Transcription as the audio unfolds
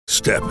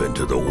Step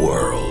into the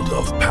world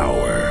of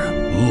power,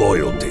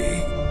 loyalty,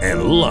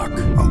 and luck.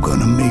 I'm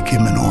gonna make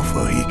him an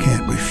offer he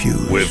can't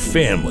refuse. With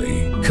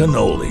family,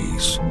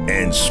 cannolis,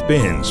 and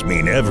spins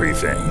mean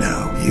everything.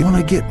 Now, you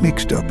wanna get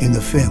mixed up in the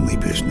family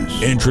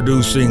business.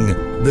 Introducing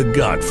The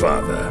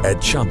Godfather at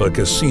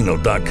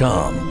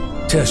ChumbaCasino.com.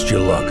 Test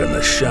your luck in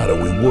the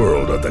shadowy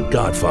world of The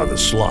Godfather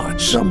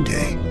slot.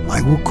 Someday,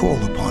 I will call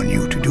upon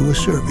you to do a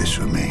service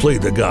for me. Play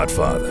The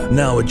Godfather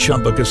now at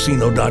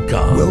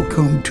ChumbaCasino.com.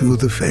 Welcome to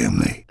the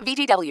family.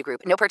 VGW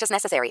Group. No purchase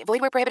necessary. Void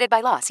where prohibited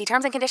by law. See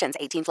terms and conditions.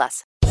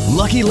 18+.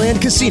 Lucky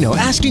Land Casino,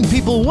 asking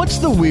people, what's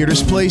the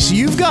weirdest place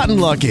you've gotten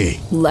lucky?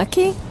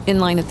 Lucky? In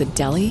line at the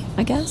deli,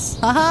 I guess?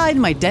 Aha, in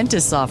my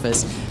dentist's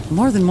office.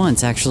 More than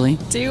once, actually.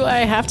 Do I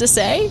have to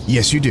say?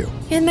 Yes, you do.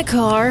 In the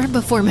car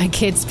before my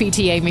kids'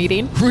 PTA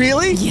meeting.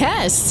 Really?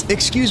 Yes.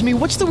 Excuse me,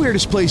 what's the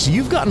weirdest place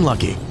you've gotten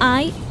lucky?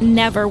 I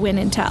never win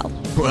and tell.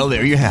 Well,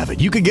 there you have it.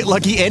 You can get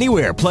lucky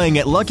anywhere, playing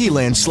at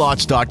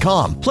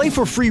LuckyLandSlots.com. Play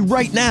for free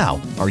right now.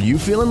 Are you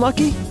feeling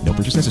lucky? No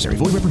purchase necessary.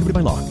 Void where prohibited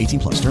by law.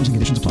 18+. Terms and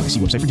conditions apply. See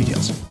website for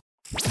details.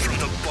 From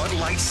the Bud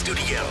Light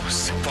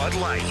Studios, Bud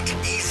Light,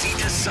 Easy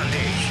to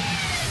Sunday.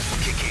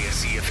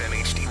 KKSE FM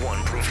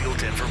HD1, Brookfield,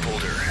 Denver,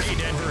 Boulder. Hey,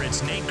 Denver,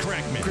 it's Nate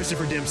Kreckman.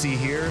 Christopher Dempsey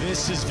here.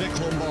 This is Vic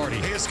Lombardi.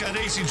 Hey, it's Scott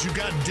Hastings. You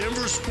got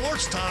Denver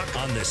Sports Talk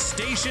on the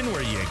station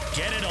where you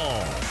get it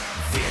all.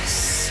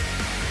 This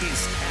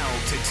is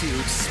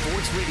Altitude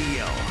Sports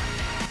Radio.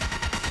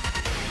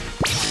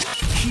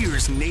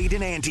 Here's Nate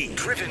and Andy,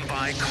 driven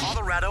by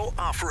Colorado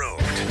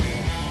Off-Road.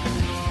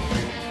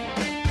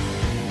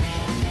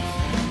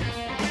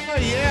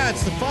 Yeah,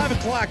 it's the 5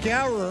 o'clock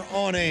hour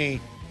on a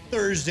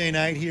Thursday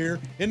night here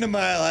in the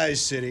Mile High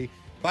City.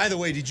 By the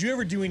way, did you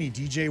ever do any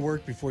DJ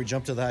work before you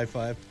jumped to the high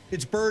five?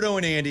 It's Berto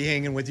and Andy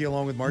hanging with you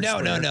along with Mark. No,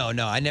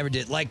 I never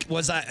did.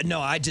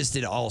 I just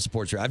did all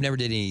sports. I've never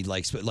did any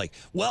like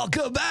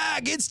welcome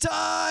back. It's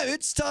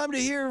time to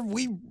hear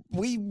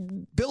we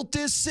built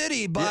this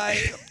city by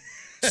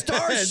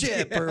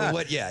Starship or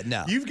what? Yeah,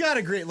 no. You've got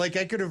a great,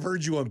 I could have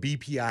heard you on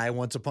BPI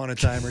once upon a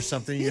time or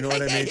something. You know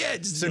what I mean? Yeah,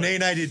 so Nate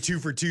and I did 2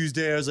 for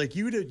Tuesday. I was like,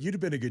 you'd have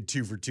been a good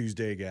 2 for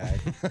Tuesday guy.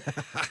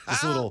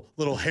 This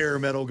little hair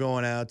metal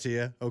going out to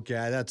you. Okay,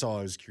 that's all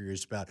I was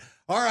curious about.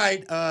 All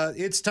right,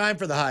 it's time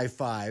for the high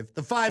five.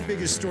 The 5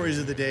 biggest stories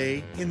of the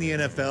day in the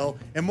NFL.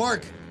 And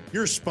Mark,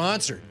 you're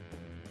sponsored.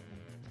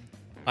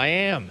 I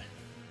am.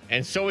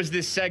 And so is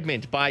this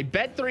segment by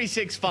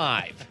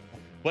Bet365.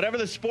 Whatever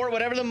the sport,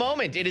 whatever the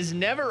moment, it is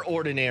never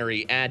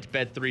ordinary at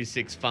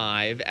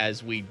Bet365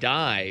 as we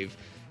dive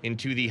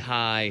into the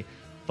high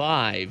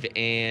five.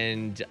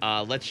 And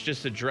let's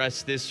just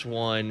address this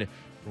one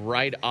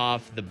right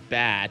off the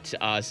bat.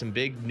 Some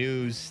big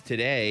news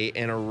today.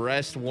 An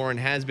arrest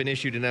warrant has been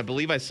issued, and I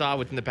believe I saw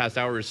within the past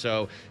hour or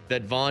so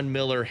that Von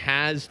Miller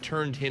has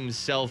turned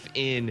himself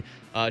in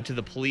to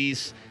the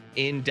police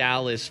in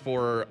Dallas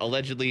for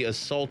allegedly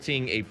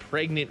assaulting a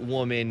pregnant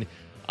woman.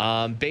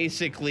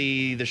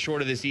 Basically, the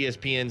short of this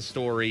ESPN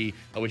story,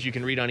 which you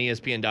can read on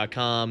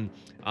ESPN.com,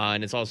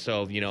 and it's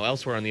also,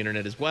 elsewhere on the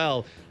internet as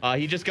well.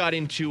 He just got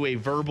into a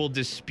verbal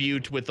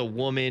dispute with a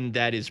woman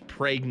that is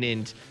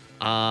pregnant,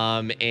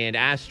 and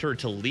asked her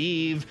to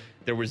leave.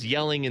 There was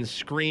yelling and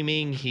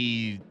screaming.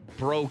 He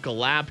broke a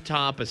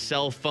laptop, a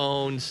cell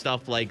phone,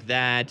 stuff like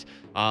that.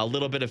 A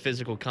little bit of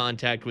physical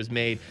contact was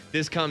made.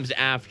 This comes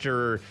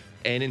after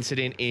an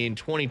incident in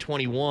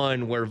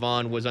 2021 where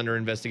Vaughn was under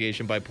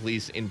investigation by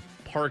police in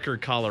Parker,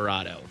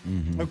 Colorado.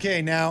 Mm-hmm.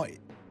 Okay, now,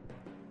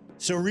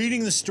 so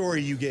reading the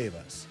story you gave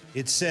us,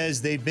 it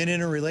says they've been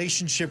in a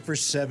relationship for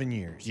 7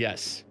 years.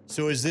 Yes.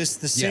 So is this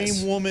the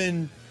same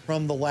woman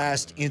from the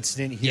last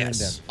incident here in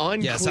Denver?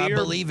 Unclear. Yes, I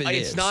believe it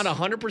is. It's not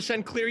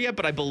 100% clear yet,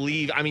 but I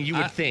believe, you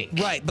would think.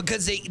 Right,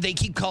 because they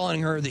keep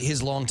calling her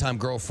his longtime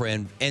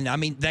girlfriend, and,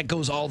 that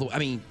goes all the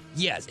way.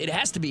 Yes, it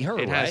has to be her,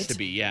 It right? has to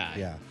be, yeah.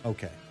 Yeah,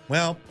 okay.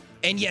 Well.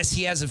 And yes,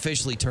 he has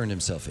officially turned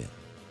himself in.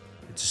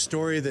 It's a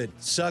story that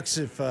sucks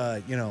if, Well,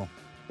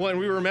 and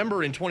we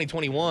remember in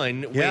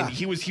 2021 when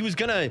he was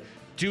going to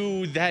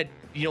do that,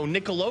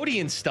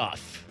 Nickelodeon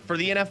stuff for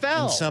the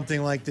NFL. And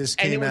something like this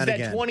came out again. And it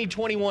was that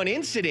 2021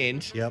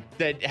 incident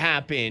that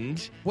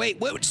happened. Wait,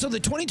 so the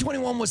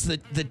 2021 was the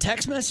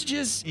text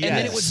messages? Yes. And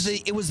then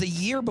it was the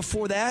year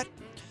before that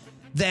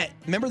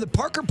remember the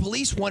Parker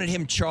police wanted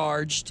him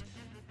charged,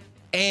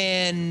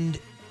 and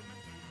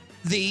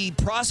the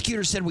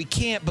prosecutor said we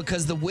can't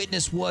because the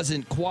witness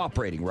wasn't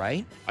cooperating,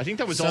 right? I think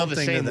that was all the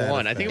same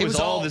one. I think it was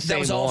all the same one. That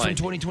was all from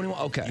 2021?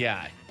 Okay.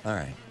 Yeah. All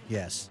right.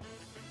 Yes.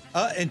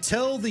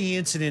 Until the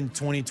incident in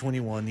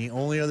 2021, the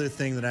only other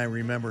thing that I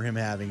remember him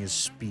having is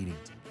speeding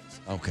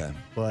tickets. Okay.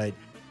 But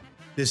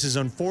this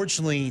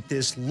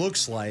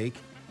looks like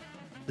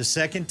the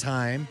second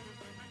time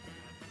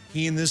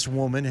he and this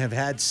woman have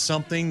had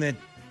something that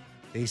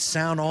they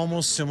sound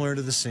almost similar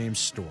to the same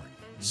story.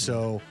 Mm-hmm.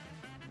 So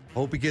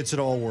hope he gets it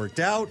all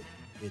worked out.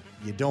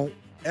 You don't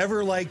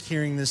ever like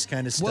hearing this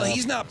kind of stuff. Well,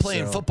 he's not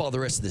playing football the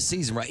rest of the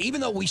season, right? Even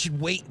though we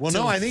should wait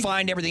to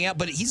find everything out,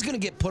 but he's going to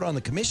get put on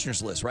the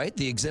commissioner's list, right?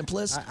 The exempt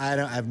list? I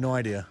have no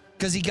idea.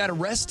 Because he got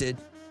arrested.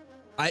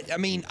 I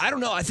mean, I don't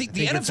know. I think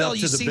the think it's up NFL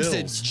to the seems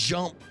Bills. to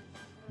jump.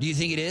 Do you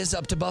think it is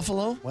up to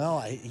Buffalo? Well,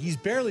 he's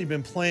barely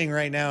been playing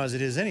right now as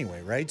it is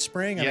anyway, right?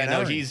 Spring?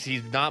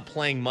 He's not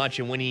playing much,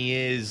 and when he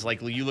is,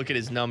 like, you look at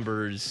his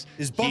numbers,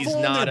 Is Buffalo he's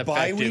on not their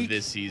bye effective week?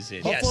 this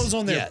season. Buffalo's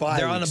on their bye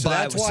They're week, on a so bye,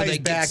 that's why so he's they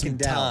get back some in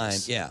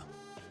Dallas. time.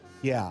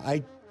 Yeah.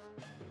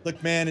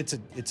 Look, man, it's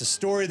a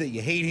story that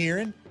you hate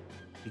hearing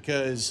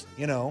because,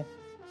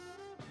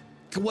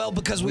 Well,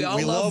 because we all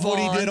we love what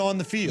Vaughn. he did on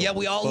the field. Yeah,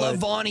 we all but- love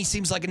Vaughn. He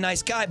seems like a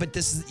nice guy, but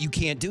you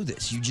can't do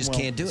this. You just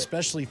can't do it.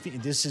 Especially,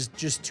 this is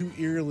just too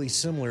eerily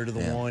similar to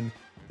the one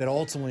that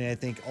ultimately I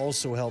think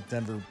also helped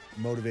Denver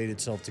motivate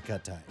itself to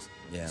cut ties.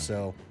 Yeah.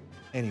 So,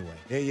 anyway,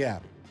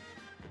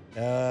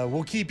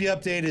 we'll keep you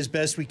updated as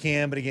best we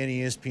can, but again,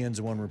 ESPN's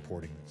the one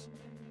reporting this.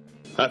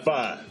 High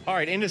five. All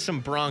right, into some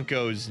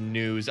Broncos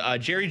news.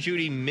 Jerry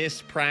Jeudy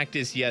missed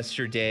practice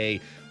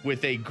yesterday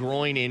with a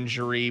groin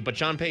injury, but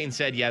Sean Payton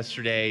said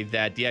yesterday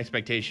that the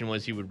expectation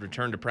was he would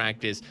return to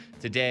practice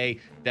today.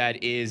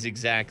 That is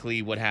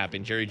exactly what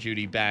happened. Jerry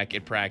Jeudy back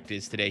at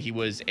practice today. He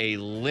was a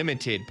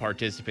limited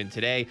participant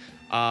today.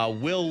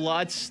 Will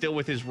Lutz, still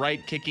with his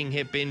right kicking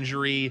hip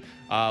injury,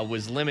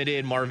 was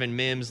limited. Marvin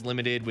Mims,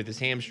 limited with his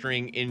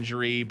hamstring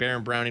injury.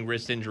 Baron Browning,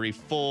 wrist injury,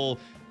 full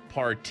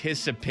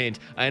participant.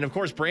 And of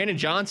course, Brandon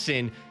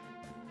Johnson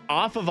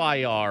off of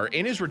IR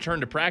in his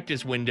return to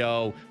practice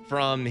window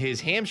from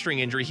his hamstring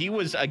injury. He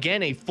was,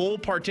 again, a full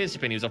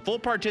participant. He was a full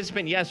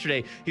participant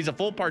yesterday. He's a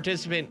full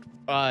participant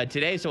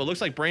today. So it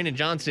looks like Brandon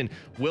Johnson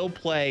will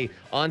play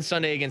on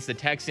Sunday against the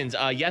Texans.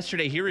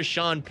 Yesterday, here is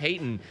Sean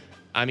Payton.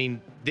 I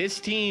mean, this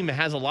team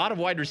has a lot of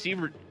wide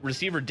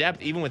receiver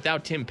depth, even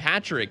without Tim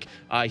Patrick.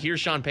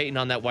 Here's Sean Payton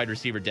on that wide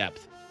receiver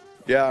depth.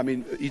 Yeah, I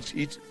mean,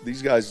 each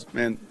these guys,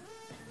 man,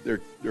 their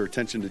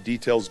attention to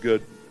detail is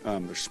good.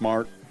 They're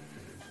smart.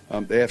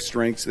 They have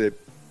strengths that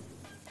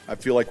I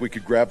feel like we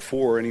could grab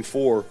any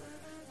four,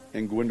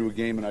 and go into a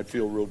game, and I'd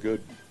feel real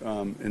good.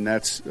 And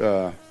that's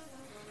a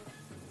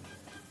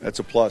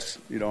plus.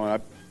 And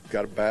I've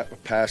got a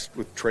past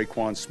with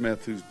Traquan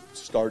Smith, who's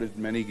started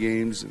many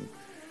games, and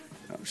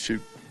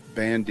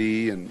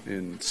Bandy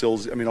and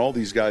Sills. I mean, all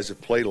these guys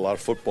have played a lot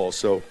of football.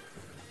 So,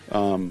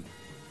 they're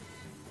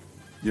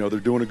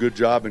doing a good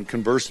job, and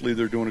conversely,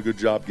 they're doing a good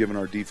job giving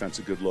our defense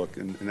a good look,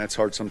 and that's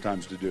hard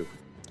sometimes to do.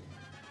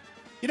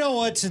 You know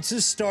what? Since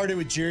this started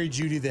with Jerry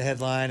Jeudy, the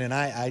headline, and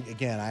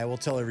I will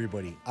tell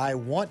everybody, I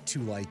want to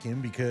like him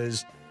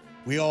because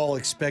we all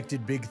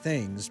expected big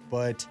things,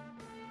 but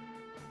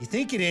you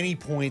think at any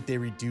point they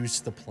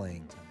reduce the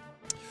playing time?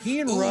 He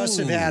and Russ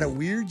have had a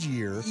weird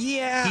year.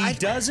 Yeah. He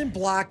doesn't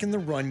block in the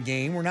run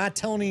game. We're not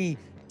telling any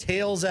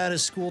tales out of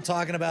school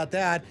talking about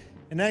that.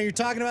 And now you're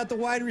talking about the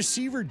wide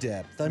receiver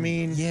depth. I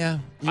mean, yeah.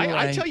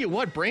 I tell you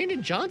what,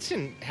 Brandon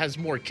Johnson has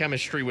more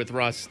chemistry with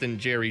Russ than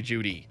Jerry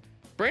Jeudy.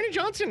 Brandon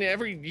Johnson made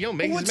some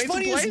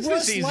plays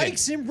this season. Russ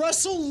likes him.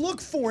 Russ will look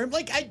for him.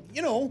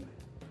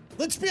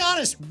 Let's be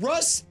honest.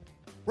 Russ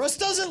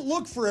doesn't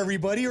look for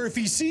everybody, or if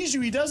he sees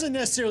you, he doesn't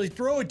necessarily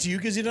throw it to you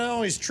because he doesn't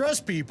always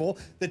trust people.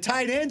 The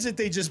tight ends that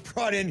they just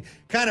brought in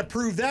kind of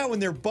prove that when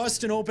they're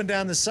busting open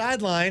down the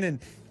sideline and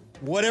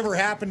whatever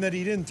happened that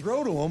he didn't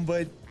throw to him,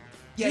 but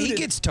yeah, he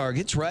gets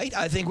targets, right?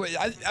 I think.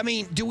 I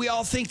mean, do we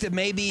all think that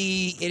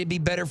maybe it'd be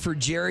better for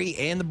Jerry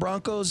and the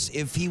Broncos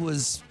if he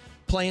was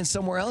playing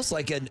somewhere else,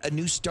 like a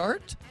new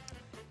start?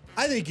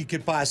 I think it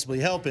could possibly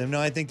help him.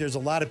 No, I think there's a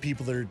lot of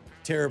people that are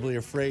terribly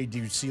afraid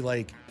to see,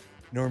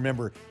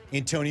 remember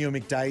Antonio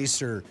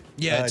McDyess or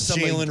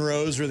Jalen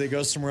Rose, where they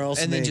go somewhere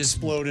else and they just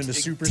explode into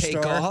superstar.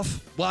 Take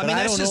off. Well, I mean,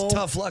 that's just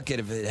tough luck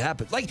if it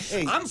happens.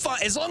 I'm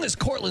fine as long as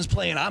Cortland's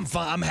playing. I'm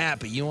fine. I'm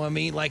happy. You know what I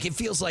mean? It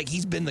feels like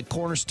he's been the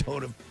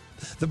cornerstone of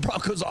the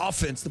Broncos'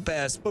 offense the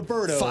past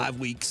 5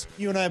 weeks.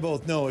 You and I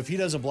both know if he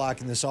doesn't block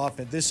in this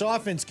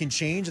offense can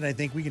change, and I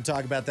think we can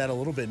talk about that a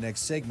little bit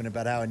next segment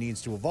about how it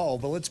needs to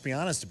evolve. But let's be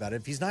honest about it.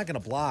 If he's not going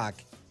to block,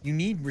 you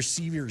need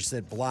receivers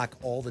that block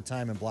all the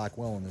time and block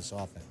well in this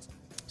offense.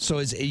 So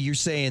you're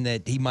saying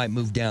that he might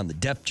move down the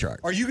depth chart?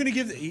 Are you going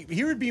to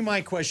here would be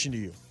my question to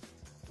you.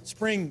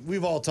 Spring,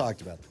 we've all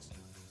talked about this.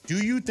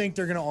 Do you think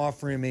they're going to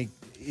offer him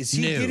is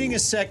he getting a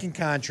second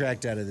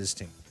contract out of this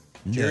team?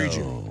 Jerry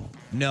Jeudy.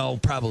 No,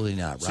 probably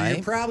not, right? So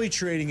you're probably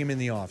trading him in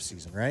the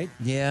offseason, right?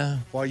 Yeah.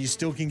 While you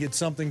still can get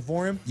something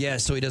for him? Yeah,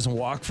 so he doesn't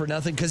walk for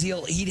nothing because he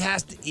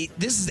has to.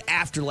 This is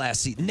after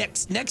last season.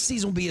 Next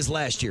season will be his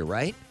last year,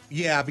 right?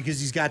 Yeah, because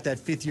he's got that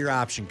 5th-year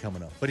option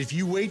coming up. But if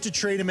you wait to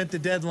trade him at the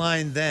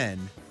deadline,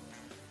 then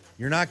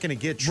you're not going to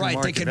get true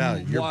market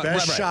value. Your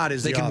best shot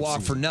is they can off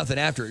walk season. for nothing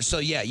after. So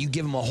yeah, you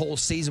give him a whole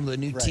season with a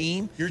new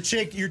team. You're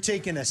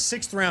taking a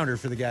 6th rounder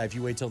for the guy if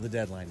you wait till the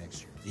deadline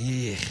next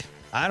year. Yeah.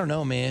 I don't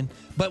know, man.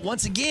 But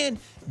once again,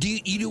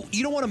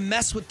 you don't want to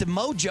mess with the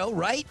mojo,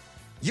 right?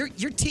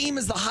 Your team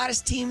is the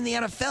hottest team in the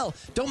NFL.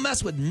 Don't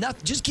mess with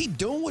nothing. Just keep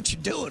doing what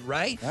you're doing,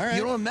 right? All right.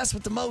 You don't want to mess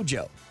with the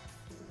mojo.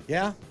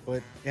 Yeah,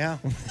 but yeah.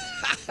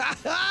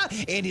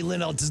 Andy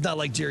Linnell does not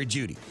like Jerry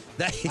Jeudy.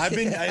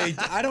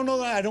 I don't know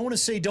that I don't want to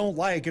say don't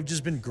like. I've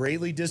just been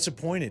greatly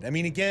disappointed. I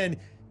mean, again,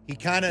 He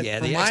kind of,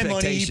 for my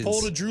money, he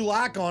pulled a Drew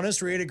Lock on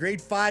us where he had a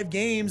great 5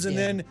 games, and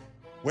then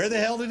where the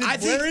hell did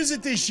it, where is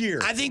it this year?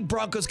 I think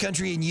Broncos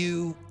country and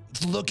you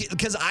look at,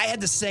 because I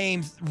had the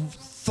same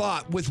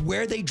thought with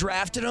where they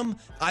drafted him.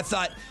 I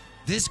thought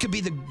this could be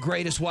the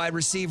greatest wide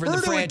receiver in the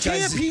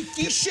franchise. Camp,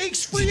 he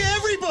shakes free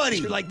everybody.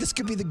 You're like, this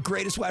could be the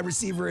greatest wide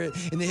receiver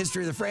in the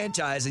history of the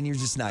franchise, and you're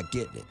just not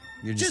getting it.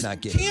 You're just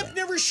not getting it. Camp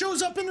never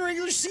shows up in the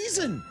regular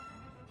season.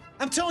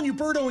 I'm telling you,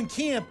 Birdo in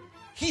camp,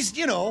 he's,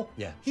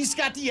 he's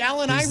got the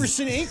Allen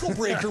Iverson ankle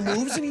breaker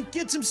moves, and he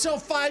gets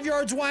himself 5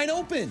 yards wide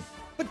open.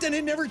 But then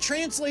it never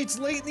translates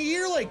late in the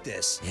year like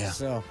this. Yeah.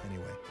 So,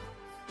 anyway.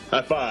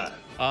 High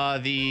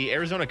five. The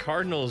Arizona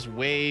Cardinals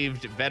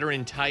waived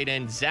veteran tight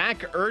end Zach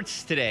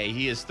Ertz today.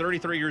 He is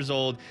 33 years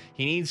old.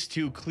 He needs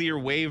to clear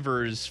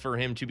waivers for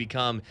him to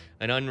become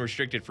an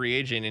unrestricted free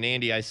agent. And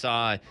Andy, I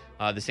saw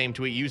the same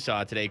tweet you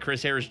saw today.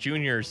 Chris Harris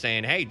Jr.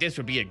 saying, hey, this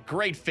would be a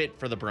great fit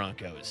for the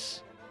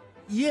Broncos.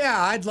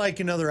 Yeah, I'd like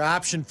another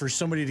option for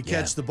somebody to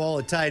catch the ball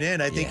at tight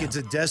end. I think it's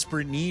a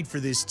desperate need for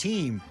this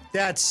team.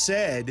 That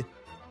said,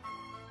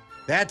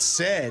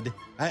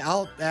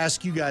 I'll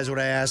ask you guys what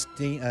I asked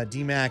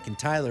D-Mac and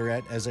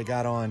Tyler as I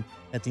got on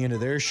at the end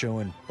of their show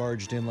and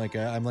barged in like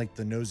I'm like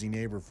the nosy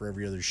neighbor for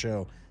every other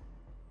show.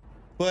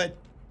 But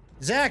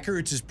Zach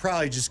Ertz is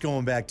probably just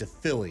going back to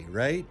Philly,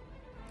 right?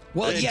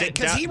 Well, yeah,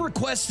 because he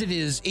requested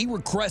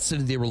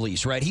the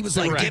release, right? He was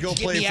like, get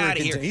me out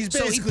of here. He's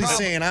basically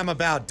saying, I'm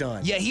about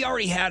done. Yeah, he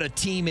already had a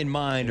team in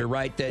mind,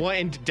 right? Well,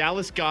 and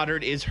Dallas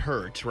Goedert is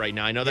hurt right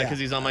now. I know that because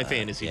he's on my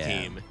fantasy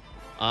team.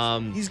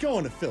 He's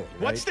going to Philly,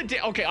 right? What's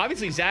the okay?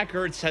 Obviously, Zach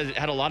Ertz has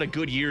had a lot of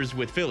good years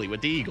with Philly, with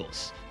the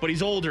Eagles, but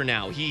he's older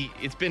now.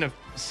 It's been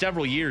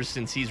several years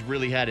since he's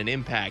really had an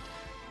impact.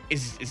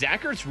 Is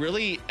Zach Ertz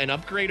really an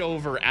upgrade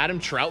over Adam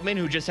Troutman,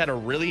 who just had a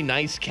really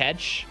nice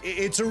catch?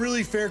 It's a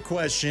really fair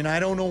question. I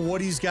don't know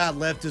what he's got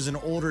left as an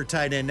older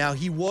tight end. Now,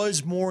 he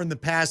was more in the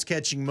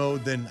pass-catching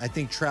mode than I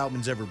think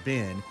Troutman's ever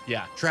been.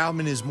 Yeah.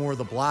 Troutman is more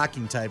the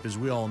blocking type, as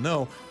we all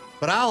know.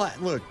 But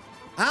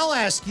I'll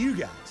ask you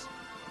guys.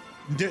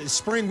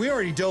 Spring, we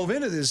already dove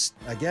into this,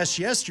 I guess,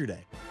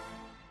 yesterday.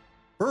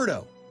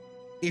 Birdo,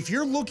 if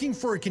you're looking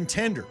for a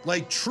contender,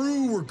 like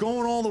true, we're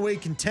going all the way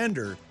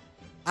contender,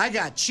 I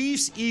got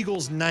Chiefs,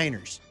 Eagles,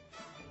 Niners,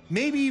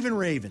 maybe even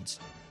Ravens.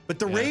 But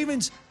the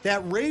Ravens,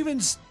 that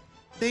Ravens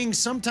thing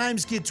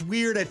sometimes gets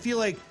weird. I feel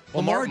like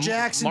Lamar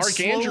Jackson, Mark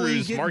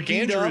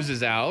Andrews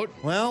is out.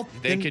 Well,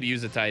 they could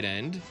use a tight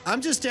end. I'm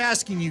just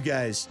asking you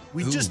guys.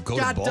 We just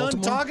got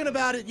done talking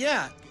about it.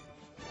 Yeah.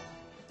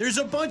 There's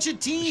a bunch of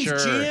teams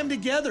jammed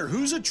together.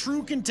 Who's a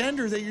true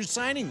contender that you're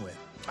signing with?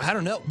 I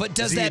don't know. But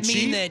does that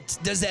mean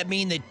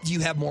that you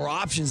have more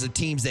options of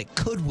teams that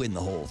could win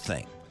the whole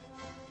thing?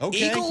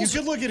 Okay, you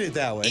could look at it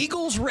that way.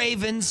 Eagles,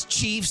 Ravens,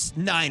 Chiefs,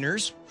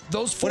 Niners.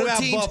 Those 4 teams.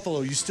 What about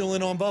Buffalo? You still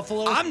in on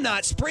Buffalo? I'm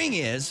not. Spring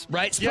is,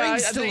 right?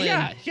 Spring's still in.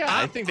 Yeah,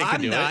 I think they can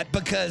do it. I'm not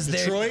because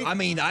Detroit?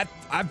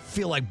 I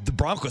feel like the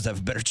Broncos have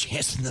a better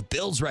chance than the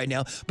Bills right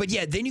now. But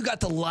yeah, then you got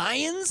the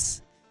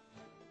Lions.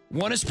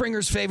 One of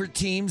Springer's favorite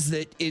teams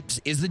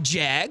is the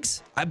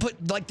Jags. I put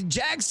the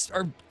Jags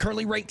are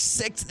currently ranked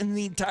 6th in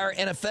the entire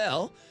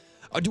NFL.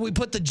 Or do we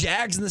put the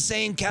Jags in the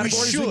same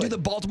category as we do the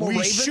Baltimore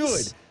Ravens? We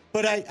should.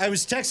 But I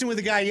was texting with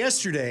a guy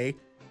yesterday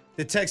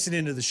that texted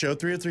into the show,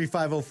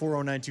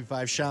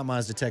 303-504-0925, Shot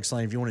Mazda text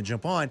line if you want to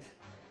jump on.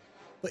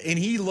 And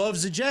he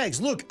loves the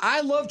Jags. Look,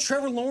 I love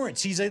Trevor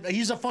Lawrence. He's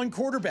a fun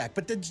quarterback.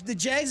 But the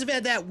Jags have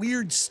had that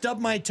weird stub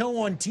my toe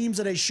on teams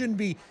that I shouldn't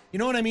be. You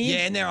know what I mean?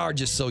 Yeah, and they are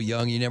just so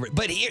young. You never.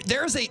 But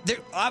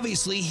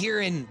obviously here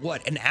in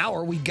an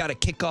hour we've got a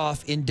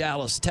kickoff in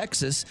Dallas,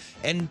 Texas.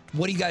 And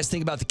what do you guys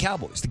think about the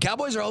Cowboys? The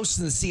Cowboys are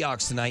hosting the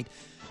Seahawks tonight.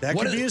 That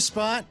could be a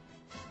spot.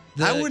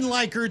 I wouldn't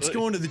like Ertz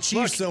going to the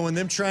Chiefs, though, and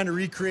them trying to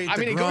recreate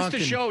the Gronk. It goes to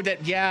show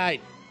that,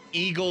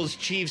 Eagles,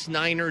 Chiefs,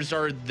 Niners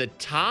are the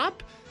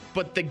top,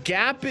 but the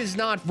gap is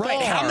not far.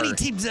 Right. How many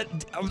teams?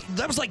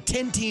 That was like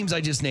 10 teams I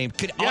just named.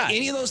 Could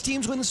any of those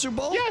teams win the Super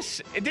Bowl? Yes.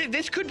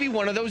 This could be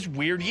one of those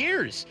weird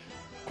years.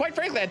 Quite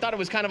frankly, I thought it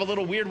was kind of a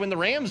little weird when the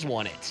Rams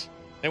won it.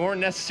 They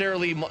weren't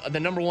necessarily the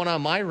number one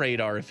on my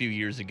radar a few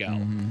years ago.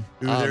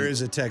 Mm-hmm. There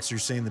is a texter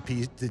saying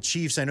the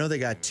Chiefs, I know they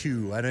got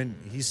 2.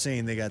 He's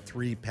saying they got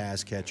 3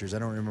 pass catchers. I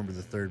don't remember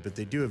the third, but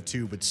they do have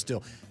 2, but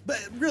still.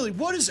 But really,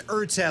 what does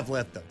Ertz have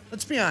left, though?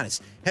 Let's be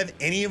honest. Have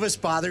any of us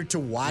bothered to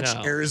watch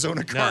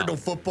Arizona Cardinal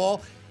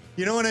football?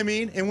 You know what I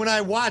mean? And when I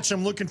watch,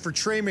 I'm looking for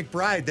Trey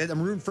McBride.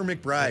 I'm rooting for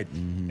McBride.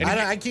 Mm-hmm.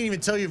 I can't even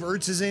tell you if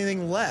Ertz has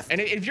anything left.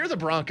 And if you're the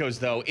Broncos,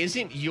 though,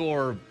 isn't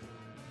your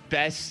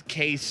best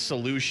case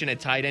solution at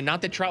tight end?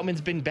 Not that Troutman's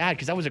been bad,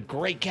 because that was a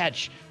great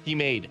catch he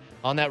made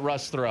on that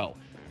Russ throw.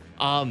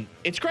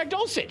 It's Greg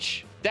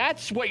Dulcich.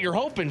 That's what you're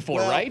hoping for,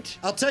 right?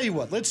 I'll tell you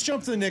what. Let's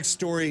jump to the next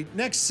story.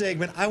 Next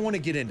segment, I want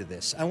to get into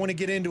this. I want to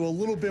get into a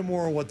little bit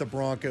more of what the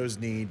Broncos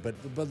need, but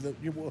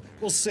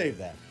we'll save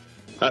that.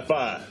 High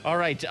five. All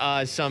right,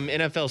 some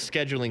NFL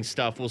scheduling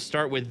stuff. We'll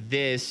start with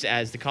this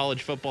as the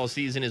college football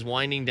season is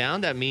winding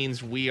down. That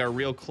means we are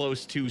real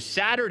close to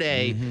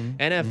Saturday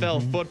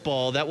NFL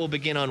football. That will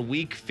begin on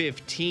week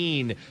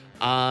 15.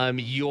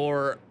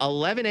 Your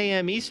 11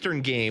 a.m.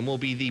 Eastern game will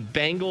be the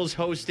Bengals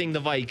hosting the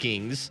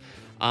Vikings.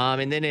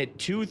 And then at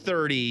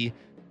 2:30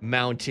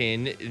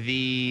 Mountain,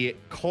 the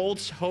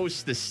Colts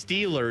host the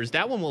Steelers.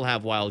 That one will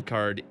have wild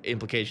card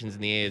implications in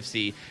the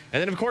AFC.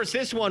 And then, of course,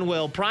 this one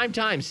will. Prime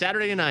time,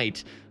 Saturday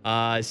night,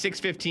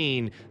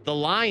 6:15. The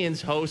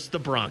Lions host the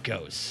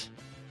Broncos.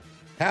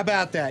 How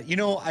about that? You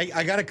know,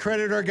 I got to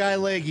credit our guy,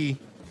 Leggy.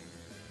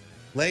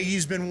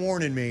 Leggy's been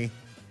warning me.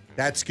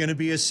 That's going to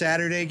be a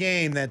Saturday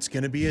game. That's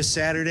going to be a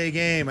Saturday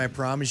game. I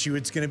promise you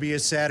it's going to be a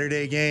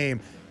Saturday game.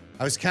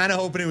 I was kind of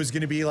hoping it was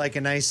going to be like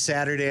a nice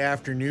Saturday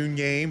afternoon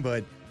game,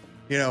 but,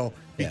 you know,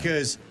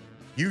 because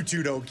you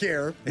two don't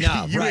care.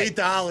 No, you right. hate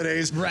the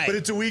holidays, right. But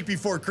it's a week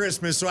before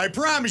Christmas, so I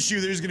promise you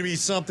there's going to be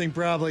something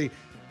probably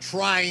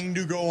trying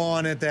to go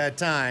on at that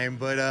time.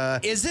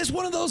 But is this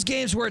one of those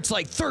games where it's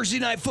like Thursday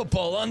Night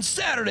Football on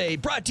Saturday,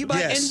 brought to you by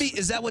Yes. NB?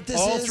 Is that what this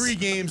All is? 3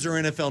 games are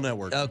NFL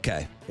Network.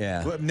 Okay,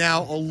 yeah. But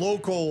now a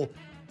local,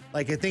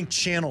 like I think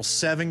Channel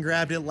 7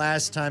 grabbed it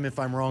last time. If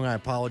I'm wrong, I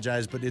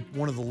apologize. But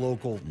one of the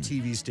local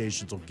TV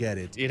stations will get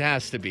it. It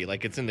has to be.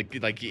 Like, it's in the,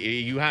 like,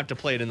 you have to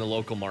play it in the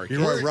local market.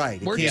 You're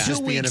right. It We're can't 2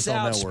 just be weeks NFL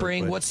out, Network,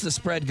 Spring. but- What's the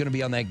spread going to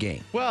be on that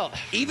game? Well,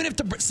 even if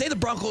say the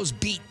Broncos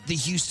beat the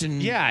Houston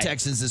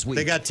Texans this week.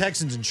 They got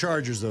Texans and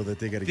Chargers, though, that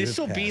they got to get This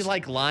will be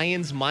like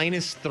Lions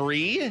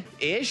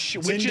 -3-ish,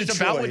 It's which in is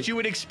about Detroit. what you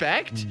would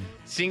expect,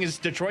 seeing as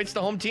Detroit's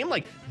the home team.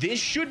 Like, this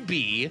should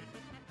be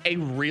a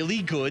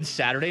really good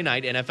Saturday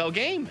night NFL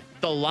game.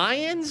 The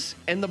Lions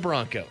and the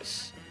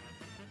Broncos.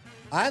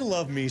 I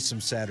love me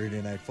some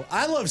Saturday night football.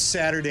 I love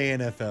Saturday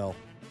NFL.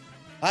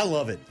 I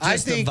love it. Just I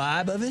think the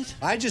vibe of it?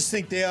 I just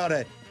think they ought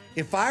to.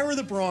 If I were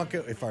the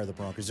Broncos, if I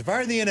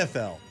were the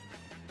NFL,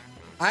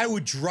 I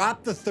would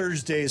drop the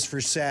Thursdays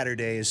for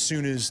Saturday as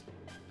soon as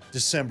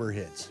December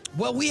hits.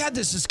 Well, we had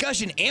this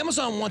discussion.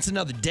 Amazon wants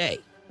another day.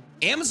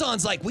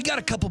 Amazon's like, we got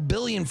a couple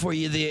billion for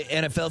you, the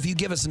NFL, if you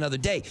give us another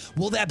day.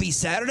 Will that be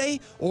Saturday?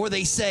 Or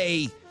they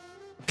say,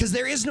 because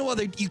there is no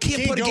other, you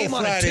can't put a go game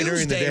on a Friday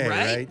during the Tuesday, day,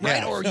 right?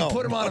 right? Yeah. Or No, you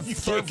put them on a you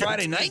third can't go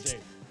Friday Tuesday. night?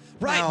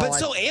 Right, No, but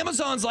so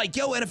Amazon's like,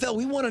 yo, NFL,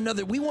 we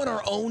want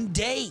our own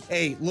day.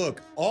 Hey,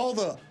 look, all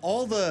the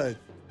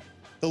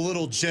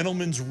little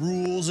gentleman's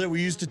rules that we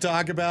used to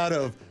talk about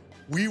of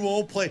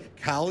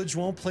college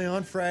won't play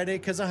on Friday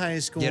because of high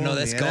school. Yeah, no,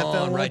 that's the gone, NFL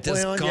won't right? play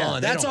That's on. gone. Yeah, They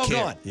that's don't all care.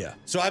 gone. Yeah.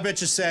 So I bet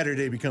you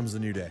Saturday becomes the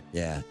new day.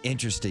 Yeah,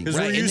 interesting. Because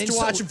Right. we're And used then to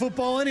watching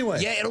football anyway.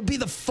 Yeah, it'll be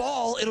the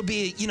fall. It'll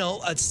be,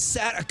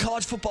 a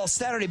college football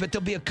Saturday, but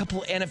there'll be a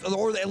couple NFL,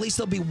 or at least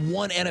there'll be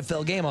one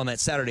NFL game on that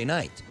Saturday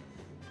night.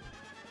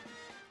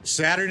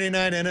 Saturday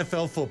night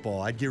NFL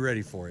football. I'd get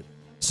ready for it.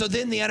 So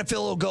then the NFL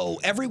will go,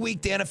 every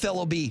week the NFL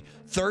will be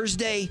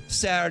Thursday,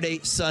 Saturday,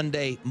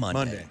 Sunday,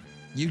 Monday.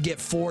 You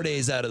get 4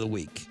 days out of the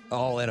week,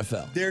 all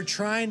NFL. They're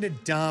trying to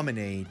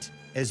dominate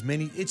as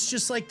many. It's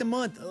just like the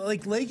month.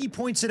 Like Leggy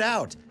points it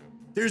out.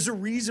 There's a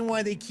reason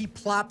why they keep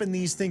plopping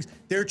these things.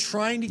 They're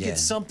trying to get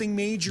something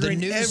major The in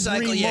news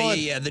every cycle, month.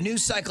 yeah. The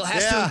news cycle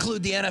has to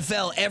include the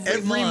NFL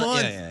every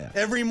month. Yeah.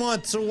 Every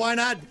month. So why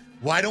not?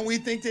 Why don't we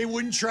think they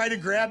wouldn't try to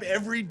grab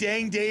every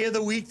dang day of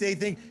the week? They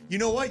think, you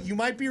know what? You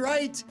might be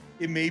right.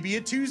 It may be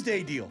a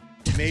Tuesday deal.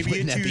 Maybe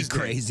Wouldn't a that Tuesday. be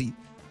crazy?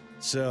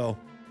 So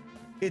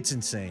it's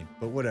insane,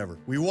 but whatever.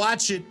 We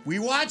watch it.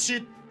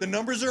 The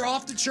numbers are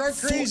off the chart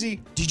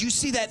crazy. Did you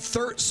see that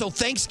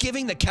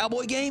Thanksgiving, the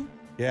Cowboy game?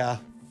 Yeah.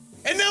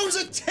 And that was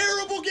a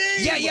terrible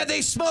game. Yeah,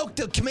 they smoked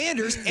the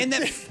Commanders, and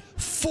then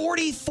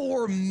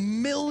 44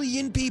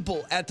 million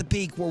people at the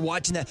peak were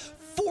watching that.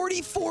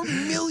 44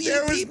 million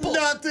there was people.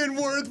 nothing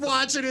worth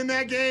watching in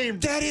that game.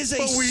 That is a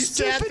But we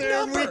stupid sat there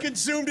number. and we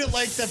consumed it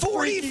like the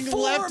freaking 44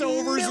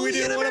 leftovers we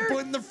didn't want to million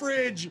put in the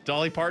fridge.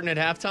 Dolly Parton at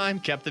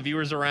halftime kept the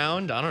viewers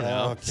around. I don't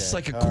know. Okay. It's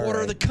like a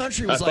quarter of the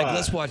country was like,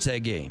 let's watch that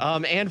game.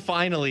 And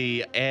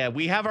finally,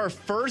 we have our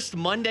first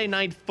Monday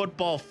Night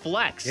Football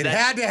flex. It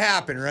had to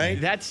happen, right?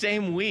 That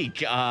same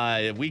week,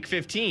 week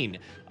 15.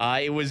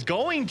 It was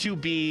going to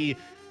be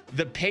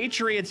the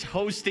Patriots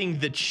hosting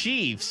the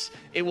Chiefs.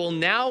 It will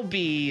now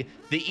be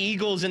the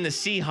Eagles and the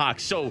Seahawks.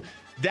 So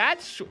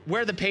that's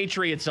where the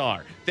Patriots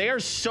are. They are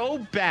so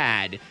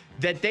bad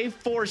that they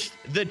forced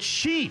the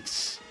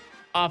Chiefs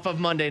off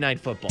of Monday Night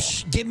Football.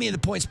 Give me the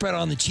point spread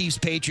on the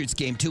Chiefs-Patriots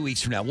game 2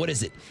 weeks from now. What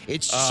is it?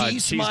 It's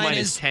Chiefs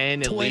minus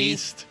 10 20. at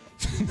least.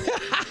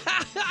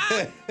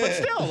 But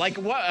still, like,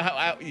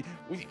 what?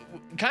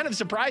 Kind of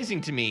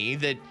surprising to me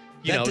that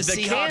The the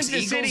Seahawks Kansas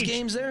Eagles City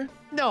games there.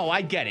 No,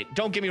 I get it.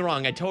 Don't get me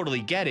wrong. I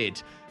totally get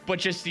it. But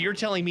just you're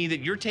telling me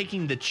that you're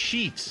taking the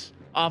Chiefs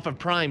off of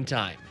prime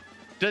time.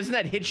 Doesn't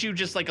that hit you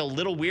just like a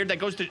little weird? That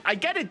goes to. I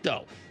get it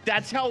though.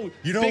 That's how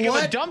You know big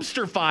what? of a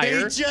dumpster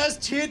fire. They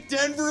just hit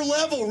Denver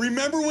level.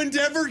 Remember when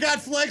Denver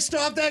got flexed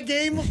off that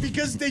game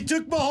because they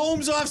took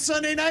Mahomes off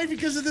Sunday night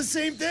because of the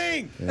same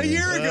thing a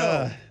year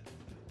ago?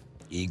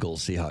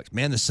 Eagles, Seahawks.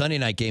 Man, the Sunday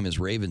night game is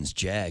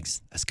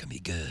Ravens-Jags. That's going to be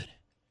good.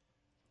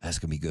 That's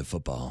going to be good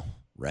football,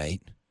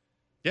 right?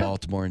 Yeah.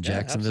 Baltimore and Yeah,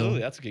 Jacksonville.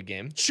 absolutely, that's a good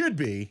game. Should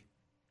be.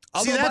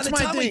 See, that's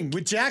my thing.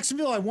 With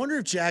Jacksonville, I wonder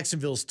if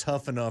Jacksonville's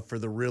tough enough for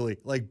the really,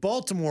 like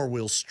Baltimore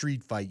will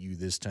street fight you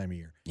this time of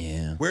year.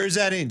 Yeah. Where is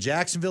that in?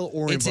 Jacksonville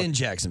or It's in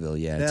Jacksonville,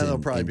 yeah. They'll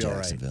probably be all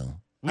right. Jacksonville.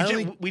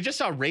 We just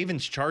saw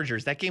Ravens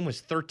Chargers. That game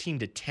was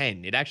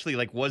 13-10. It actually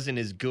wasn't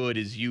as good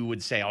as you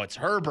would say. Oh, it's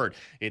Herbert.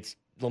 It's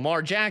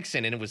Lamar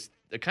Jackson, and it was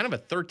kind of a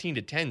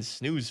 13-10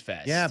 snooze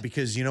fest. Yeah,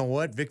 because you know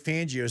what? Vic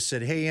Fangio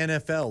said, "Hey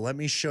NFL, let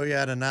me show you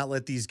how to not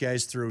let these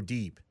guys throw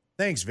deep."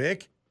 Thanks,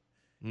 Vic.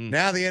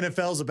 Now the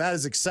NFL is about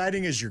as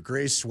exciting as your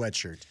gray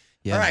sweatshirt.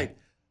 Yeah. All right,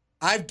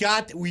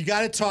 we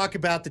got to talk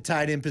about the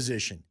tight end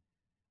position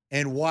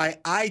and why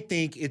I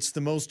think it's the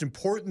most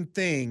important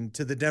thing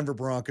to the Denver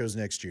Broncos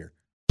next year.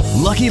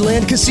 Lucky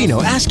Land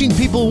Casino, asking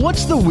people,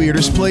 what's the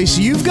weirdest place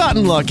you've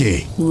gotten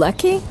lucky?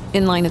 Lucky?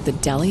 In line at the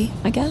deli,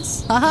 I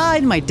guess? Aha,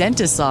 in my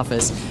dentist's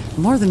office.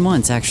 More than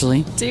once,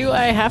 actually. Do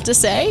I have to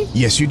say?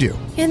 Yes, you do.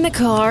 In the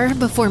car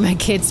before my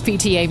kids'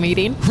 PTA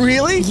meeting.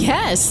 Really?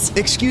 Yes.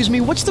 Excuse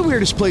me, what's the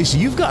weirdest place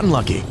you've gotten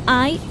lucky?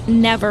 I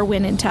never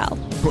win and tell.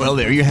 Well,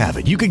 there you have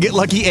it. You can get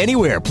lucky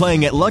anywhere,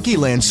 playing at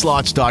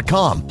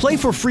LuckyLandSlots.com. Play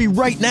for free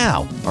right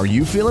now. Are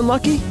you feeling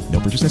lucky? No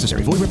purchase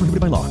necessary. Void where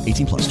prohibited by law.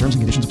 18+. Terms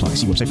and conditions apply.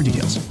 See website for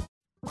details.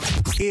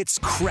 It's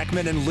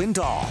Kreckman and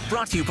Lindahl,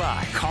 brought to you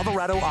by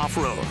Colorado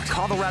Off-Road.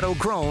 Colorado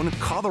grown,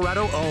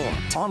 Colorado owned.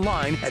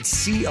 Online at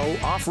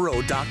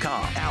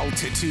cooffroad.com.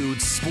 Altitude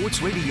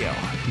Sports Radio,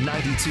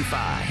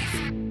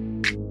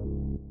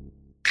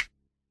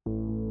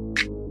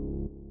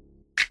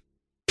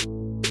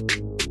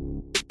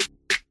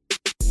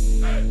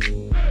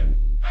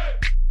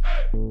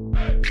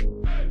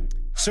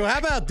 So how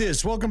about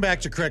this? Welcome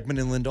back to Kreckman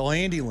and Lindahl.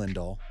 Andy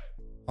Lindahl.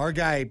 Our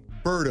guy,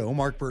 Berto,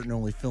 Mark Burton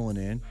only filling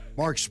in.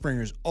 Mark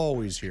Springer's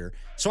always here.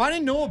 So I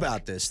didn't know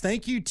about this.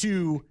 Thank you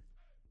to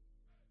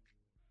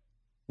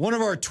one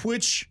of our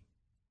Twitch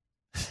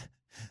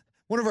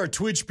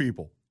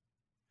people.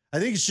 I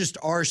think it's just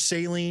R.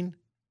 Saline.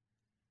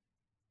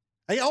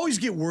 I always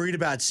get worried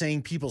about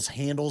saying people's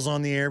handles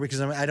on the air because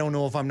I don't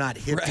know if I'm not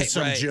hip to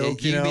some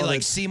joke. You know, can be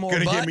like Seymour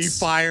gonna Butts. get me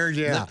fired.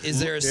 Yeah. Is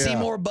there a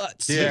Seymour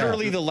Butts? Yeah.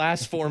 Literally, the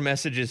last four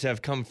messages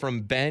have come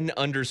from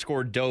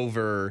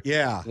Ben_Dover.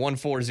 Yeah.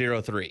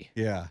 1403.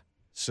 Yeah.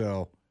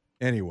 So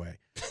anyway,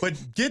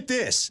 but get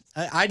this.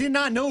 I did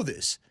not know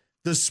this.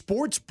 The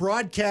Sports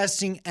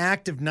Broadcasting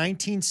Act of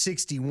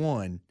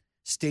 1961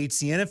 states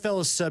the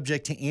NFL is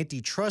subject to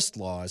antitrust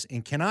laws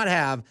and cannot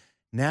have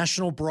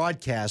national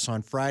broadcasts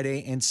on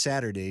Friday and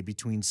Saturday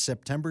between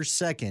September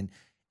 2nd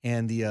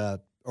and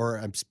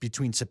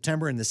between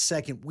September and the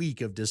second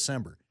week of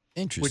December.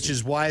 Interesting. Which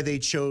is why they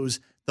chose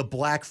the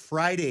Black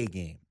Friday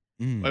game.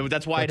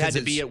 That's why it had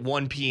to be at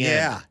 1 p.m.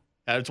 Yeah.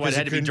 That's why it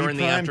had to be during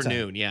the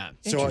afternoon. Yeah.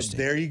 So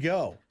there you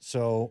go.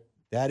 So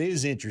that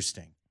is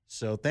interesting.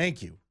 So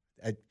thank you.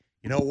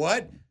 You know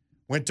what?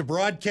 Went to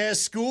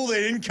broadcast school.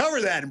 They didn't cover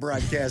that in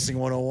Broadcasting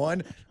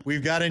 101.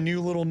 We've got a new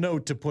little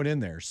note to put in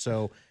there.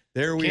 So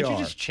there we are. Can't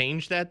you just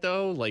change that,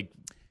 though? Like,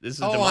 this is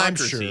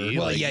democracy. I'm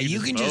sure. Well, yeah, you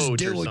can just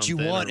do what you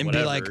want and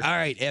be like, all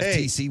right,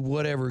 FTC,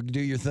 whatever, do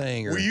your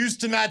thing. Or we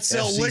used to not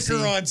sell FCC.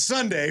 liquor on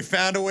Sunday.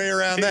 Found a way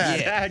around that.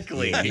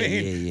 Exactly.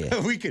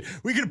 Yeah. We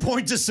could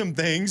point to some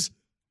things.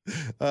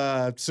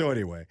 So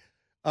anyway,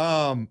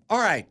 all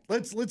right,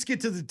 let's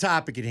get to the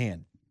topic at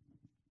hand.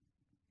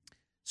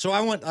 So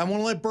I want to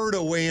let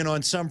Berto weigh in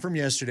on some from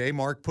yesterday.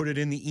 Mark put it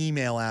in the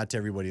email out to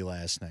everybody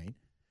last night.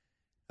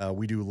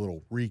 We do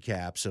little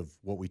recaps of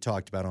what we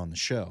talked about on the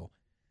show.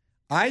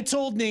 I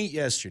told Nate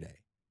yesterday,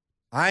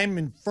 I'm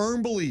a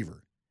firm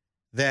believer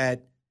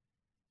that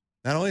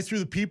not only through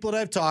the people that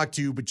I've talked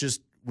to, but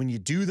just when you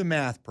do the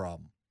math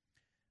problem,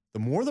 the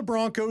more the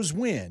Broncos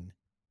win,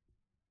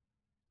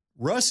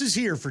 Russ is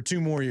here for 2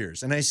 more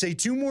years. And I say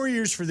 2 more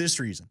years for this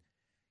reason.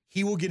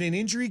 He will get an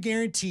injury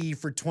guarantee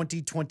for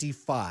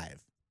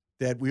 2025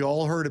 that we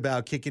all heard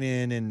about kicking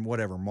in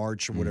whatever,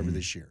 March or whatever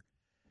this year.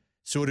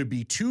 So it'd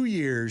be 2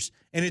 years.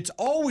 And it's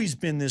always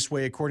been this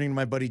way, according to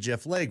my buddy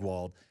Jeff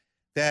Legwald,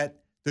 that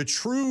the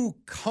true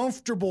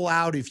comfortable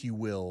out, if you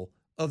will,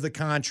 of the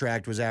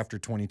contract was after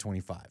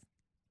 2025.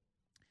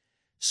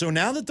 So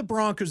now that the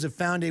Broncos have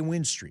found a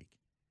win streak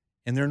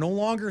and they're no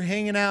longer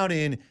hanging out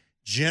in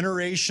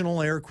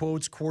generational, air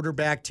quotes,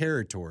 quarterback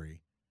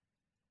territory,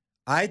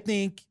 I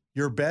think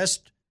your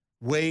best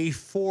way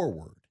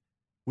forward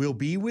will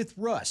be with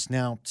Russ.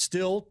 Now,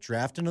 still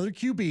draft another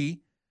QB.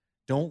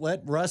 Don't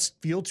let Russ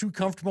feel too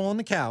comfortable on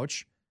the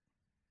couch.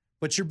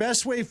 But your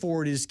best way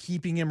forward is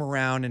keeping him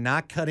around and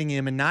not cutting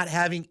him and not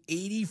having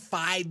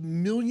 $85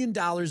 million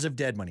of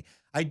dead money.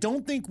 I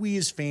don't think we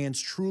as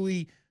fans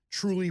truly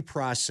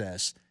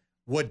process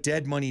what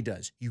dead money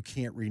does. You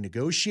can't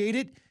renegotiate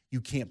it.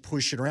 You can't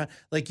push it around.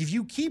 Like, if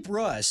you keep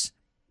Russ,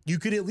 you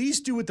could at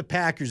least do what the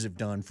Packers have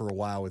done for a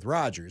while with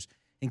Rodgers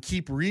and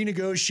keep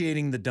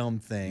renegotiating the dumb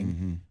thing.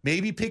 Mm-hmm.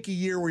 Maybe pick a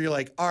year where you're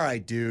like, all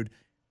right, dude,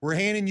 we're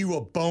handing you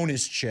a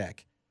bonus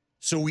check.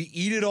 So we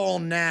eat it all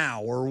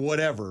now or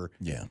whatever.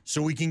 Yeah.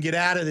 So we can get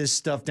out of this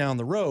stuff down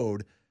the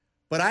road.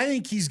 But I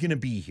think he's going to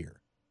be here.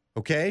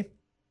 Okay?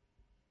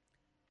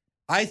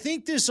 I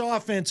think this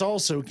offense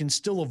also can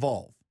still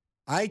evolve.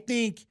 I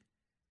think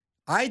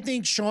I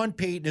think Sean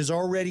Payton is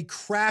already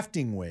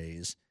crafting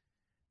ways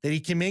that he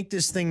can make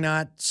this thing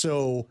not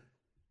so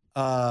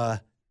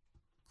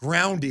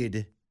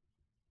grounded,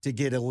 to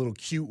get a little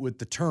cute with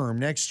the term,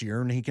 next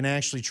year, and he can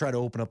actually try to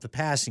open up the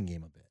passing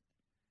game a bit.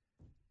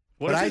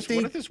 What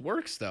if this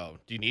works, though?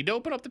 Do you need to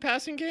open up the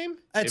passing game?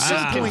 At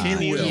some point,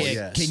 you will.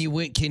 Yes. Can you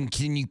win?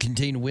 Can you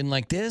continue to win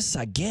like this?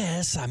 I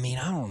guess. I mean,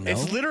 I don't know.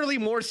 It's literally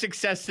more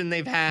success than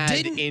they've had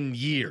in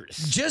years.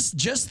 Just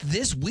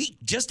this week,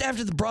 just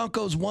after the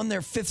Broncos won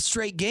their 5th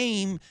straight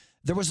game,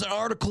 there was an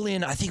article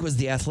in, I think it was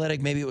The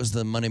Athletic, maybe it was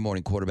the Monday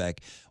Morning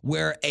Quarterback,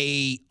 where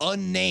a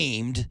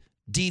unnamed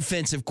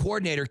defensive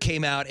coordinator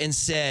came out and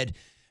said,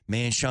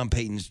 man, Sean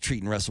Payton's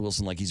treating Russell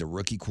Wilson like he's a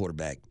rookie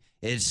quarterback.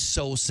 It's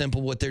so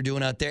simple what they're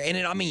doing out there. And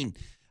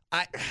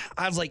I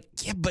was like,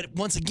 yeah, but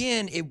once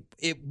again,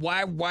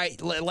 why,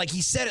 like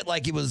he said it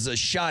like it was a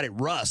shot at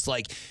Russ.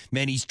 Like,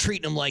 man, he's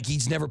treating him like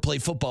he's never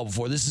played football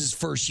before. This is his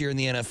first year in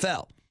the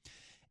NFL.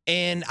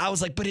 And I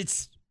was like, but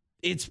it's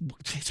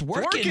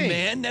working,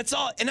 man. That's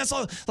all. And that's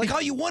all. Like,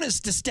 all you want is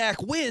to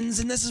stack wins,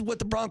 and this is what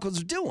the Broncos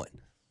are doing.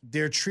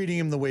 They're treating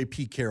him the way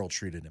Pete Carroll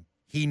treated him.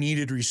 He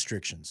needed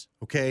restrictions,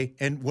 okay?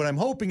 And what I'm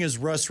hoping is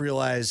Russ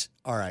realize,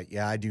 all right,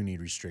 yeah, I do need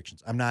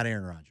restrictions. I'm not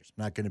Aaron Rodgers.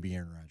 I'm not going to be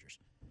Aaron Rodgers.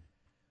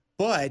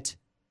 But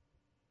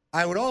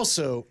I would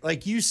also,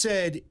 like you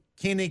said,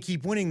 can they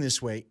keep winning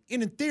this way?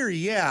 In theory,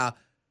 yeah.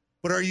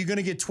 But are you going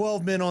to get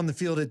 12 men on the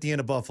field at the end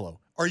of Buffalo?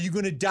 Are you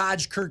going to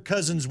dodge Kirk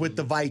Cousins with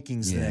the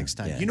Vikings the next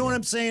time? You know what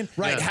I'm saying?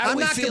 Right. Yeah. How do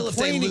we feel if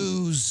they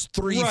lose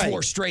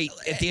 3-4 straight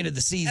at the end of the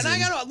season?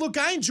 And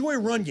I enjoy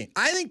run game.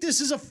 I think this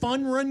is a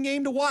fun run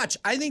game to watch.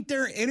 I think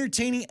there are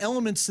entertaining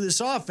elements to this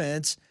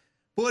offense,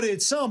 but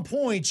at some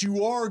point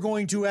you are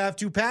going to have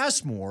to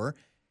pass more.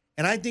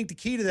 And I think the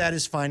key to that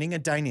is finding a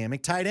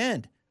dynamic tight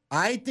end.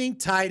 I think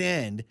tight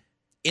end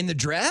in the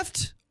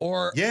draft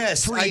or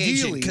yes, free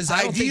ideally, agent?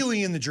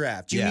 Ideally in the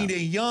draft. You need a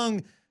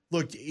young.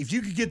 Look, if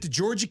you could get the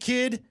Georgia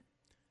kid,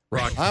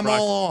 I'm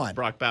all on.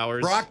 Brock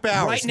Bowers.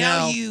 Right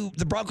now,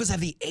 the Broncos have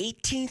the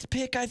 18th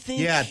pick, I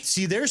think. Yeah,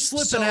 see, they're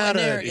slipping out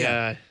of it.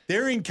 Yeah.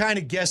 They're in kind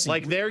of guessing.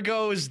 Like, there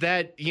goes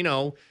that,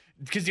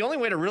 because the only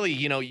way to really,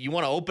 you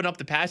want to open up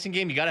the passing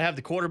game, you got to have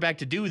the quarterback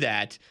to do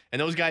that.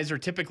 And those guys are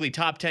typically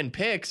top 10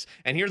 picks.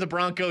 And here the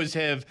Broncos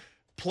have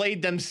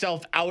played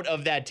themselves out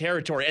of that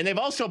territory. And they've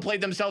also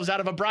played themselves out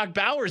of a Brock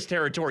Bowers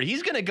territory.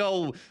 He's going to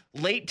go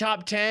late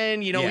top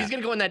 10. He's going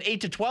to go in that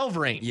 8 to 12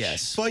 range.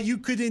 Yes. But you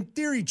could, in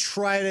theory,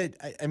 try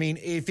to, I mean,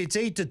 if it's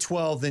 8 to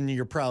 12, then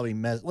you're probably,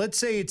 let's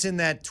say it's in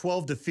that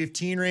 12 to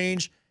 15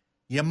 range.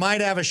 You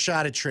might have a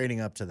shot at trading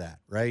up to that,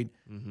 right?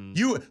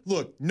 Mm-hmm.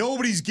 Look,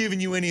 nobody's giving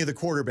you any of the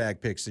quarterback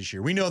picks this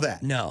year. We know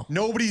that. No.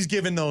 Nobody's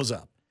giving those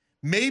up.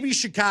 Maybe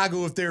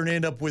Chicago if they're going to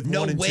end up with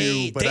 1 and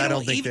 2, but I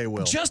don't think they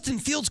will. Justin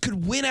Fields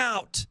could win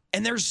out,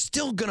 and they're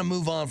still going to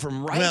move on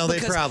from right. Well,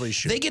 they probably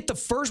should. They get the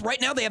first. Right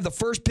now, they have the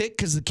first pick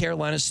because the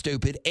Carolina's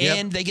stupid,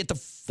 and they get the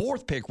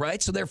 4th pick, right?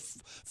 So they're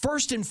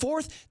first and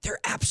 4th. They're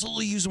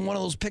absolutely using one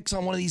of those picks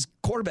on one of these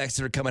quarterbacks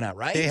that are coming out,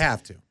 right? They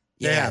have to.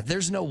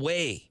 There's no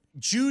way.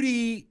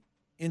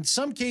 In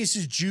some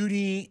cases,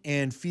 Judy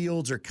and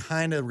Fields are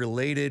kind of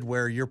related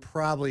where you're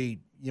probably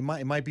 – it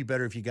might be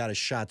better if you got a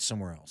shot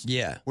somewhere else.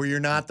 Yeah. Where you're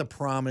not the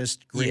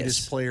promised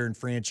greatest player in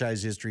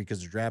franchise history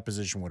because of draft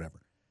position,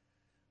 whatever.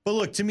 But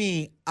look, to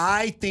me,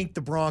 I think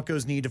the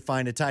Broncos need to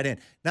find a tight end.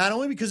 Not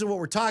only because of what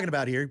we're talking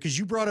about here, because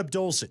you brought up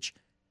Dulcich.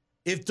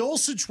 If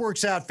Dulcich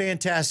works out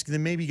fantastic,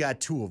 then maybe you got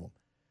 2 of them.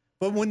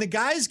 But when the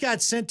guys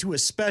got sent to a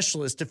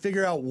specialist to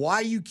figure out why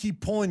you keep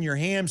pulling your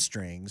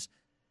hamstrings,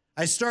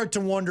 I start to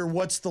wonder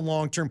what's the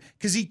long-term,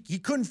 because he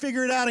couldn't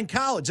figure it out in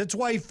college. That's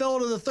why he fell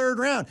to the 3rd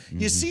round. Mm-hmm.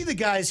 You see the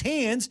guy's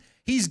hands.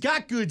 He's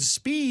got good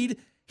speed.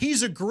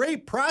 He's a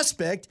great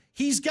prospect.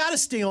 He's got to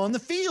stay on the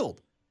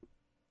field.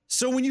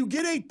 So when you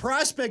get a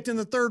prospect in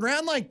the 3rd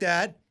round like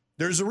that,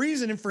 there's a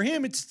reason. And for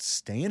him, it's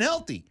staying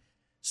healthy.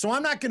 So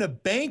I'm not going to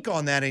bank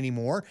on that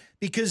anymore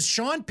because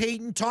Sean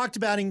Payton talked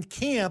about in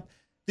camp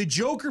the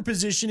joker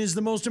position is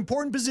the most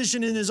important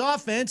position in his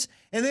offense,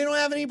 and they don't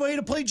have anybody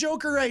to play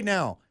joker right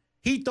now.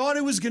 He thought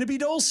it was going to be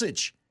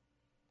Dulcich.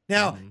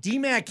 Now,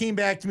 D-Mac came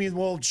back to me,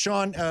 well,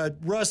 Sean,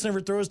 Russ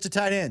never throws to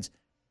tight ends.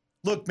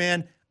 Look,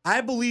 man,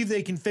 I believe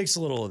they can fix a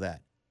little of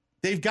that.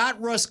 They've got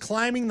Russ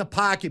climbing the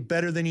pocket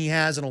better than he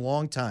has in a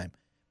long time.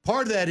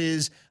 Part of that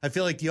is I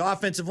feel like the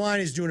offensive line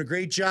is doing a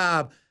great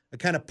job of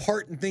kind of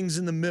parting things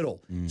in the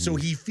middle. Mm-hmm. So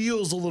he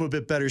feels a little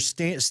bit better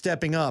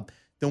stepping up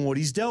than what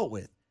he's dealt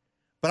with.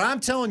 But I'm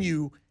telling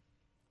you,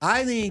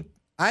 I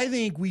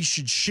think we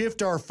should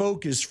shift our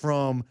focus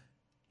from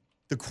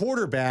the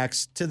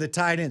quarterbacks to the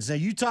tight ends. Now,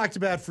 you talked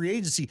about free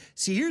agency.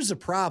 See, here's the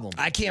problem.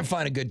 I can't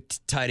find a good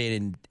tight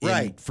end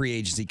in free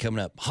agency coming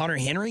up. Hunter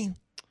Henry?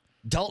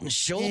 Dalton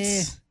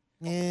Schultz?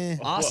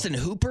 Austin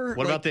Hooper?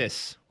 What about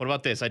this?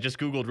 I just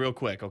Googled real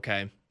quick,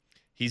 okay?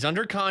 He's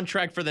under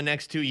contract for the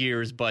next 2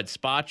 years, but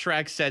Spot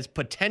Track says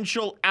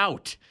potential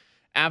out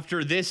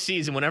after this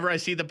season, whenever I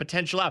see the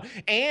potential out.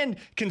 And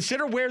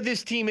consider where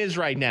this team is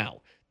right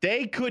now.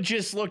 They could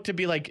just look to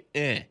be like,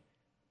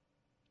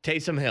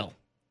 Taysom Hill.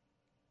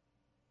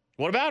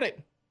 What about it?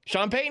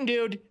 Sean Payton,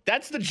 dude.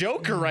 That's the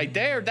Joker right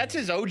there. That's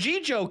his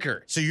OG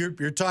Joker. So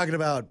you're talking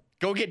about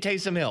go get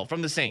Taysom Hill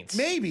from the Saints.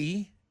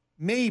 Maybe.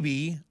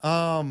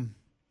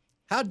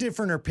 How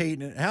different are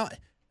Peyton?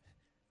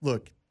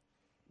 Look,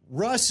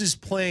 Russ is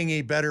playing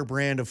a better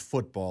brand of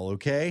football,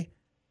 okay?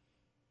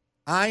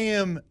 I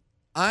am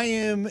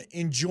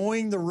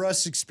enjoying the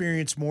Russ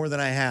experience more than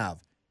I have.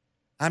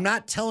 I'm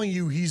not telling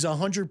you he's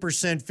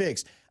 100%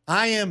 fixed.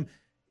 I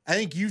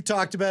think you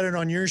talked about it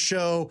on your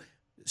show.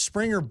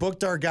 Springer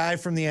booked our guy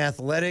from The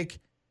Athletic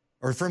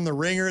or from The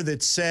Ringer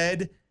that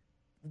said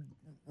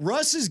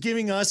Russ is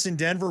giving us in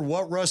Denver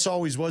what Russ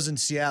always was in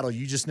Seattle.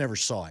 You just never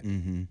saw it.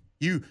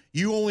 Mm-hmm.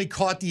 You only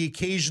caught the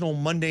occasional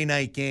Monday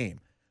night game.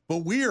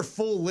 But we are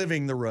full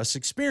living the Russ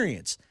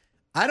experience.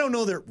 I don't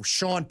know that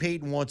Sean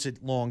Payton wants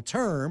it long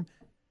term.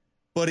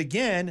 But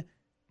again,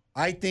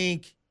 I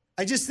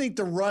just think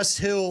the Russ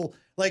Hill,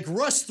 like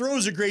Russ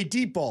throws a great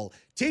deep ball.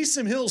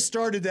 Taysom Hill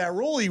started that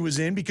role he was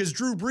in because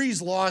Drew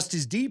Brees lost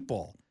his deep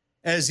ball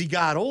as he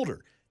got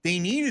older. They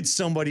needed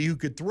somebody who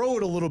could throw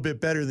it a little bit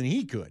better than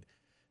he could.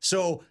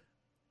 So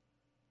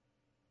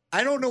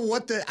I don't know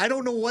what that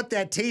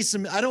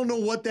Taysom, I don't know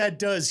what that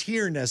does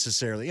here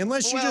necessarily,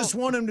 unless you just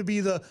want him to be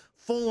the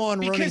full-on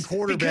running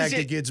quarterback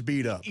that gets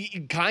beat up.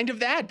 Kind of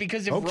that,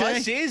 because if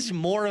Russ is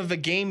more of a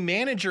game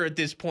manager at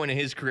this point in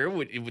his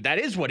career, that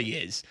is what he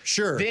is.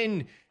 Sure.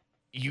 Then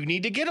you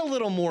need to get a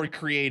little more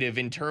creative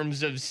in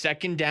terms of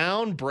second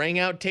down, bring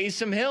out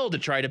Taysom Hill to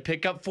try to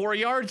pick up 4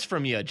 yards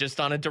from you just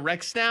on a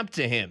direct snap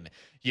to him.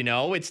 You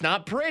know, it's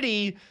not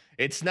pretty.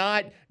 It's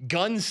not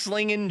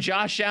gunslinging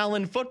Josh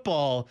Allen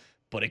football,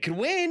 but it could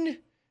win,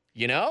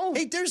 you know?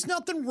 Hey, there's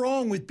nothing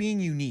wrong with being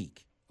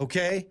unique,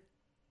 okay?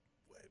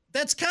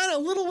 That's kind of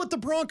a little what the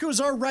Broncos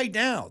are right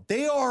now.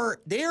 They are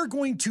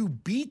going to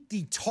beat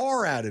the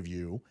tar out of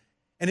you.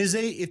 And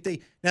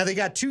now they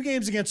got 2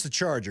 games against the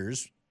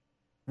Chargers.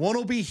 One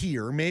will be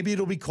here. Maybe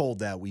it'll be cold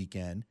that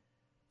weekend.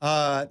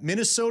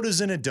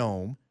 Minnesota's in a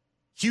dome.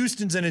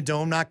 Houston's in a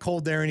dome, not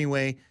cold there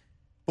anyway.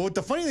 But what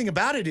the funny thing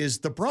about it is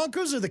the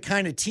Broncos are the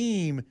kind of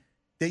team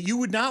that you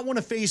would not want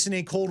to face in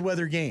a cold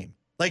weather game.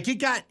 Like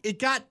it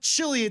got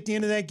chilly at the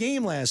end of that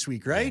game last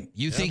week, right?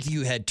 You think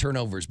you had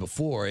turnovers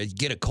before.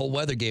 Get a cold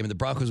weather game and the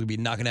Broncos would be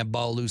knocking that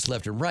ball loose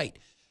left and right.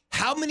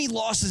 How many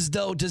losses,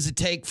 though, does it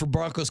take for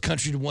Broncos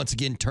country to once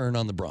again turn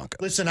on the Broncos?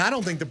 Listen, I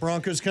don't think the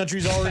Broncos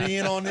country's already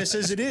in on this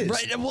as it is.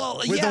 Right.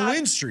 Well, with a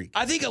win streak.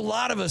 I think a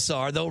lot of us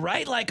are, though,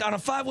 right? Like on a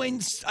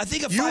 5-win, I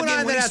think a 5-game win streak. You and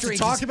I that have to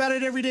talk about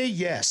it every day,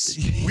 yes.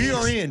 We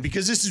are in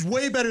because this is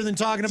way better than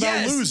talking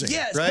about losing.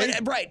 Yes,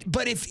 right?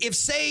 But if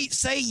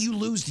say you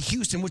lose to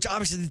Houston, which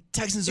obviously the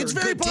Texans are it's a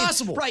very good team,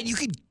 possible. right, you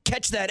could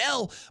catch that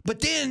L, but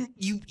then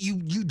you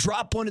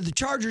drop one to the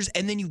Chargers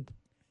and then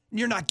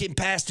you're not getting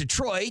past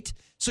Detroit.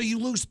 So you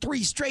lose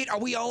 3 straight. Are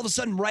we all of a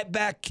sudden right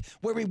back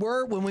where we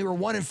were when we were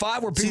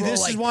 1-5? Where people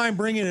this is why I'm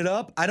bringing it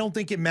up. I don't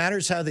think it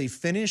matters how they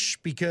finish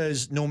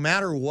because no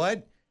matter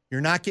what, you're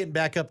not getting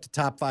back up to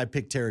top 5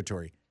 pick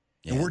territory.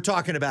 Yeah. And we're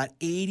talking about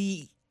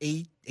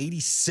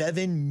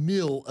 87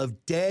 mil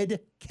of dead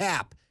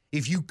cap.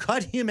 If you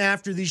cut him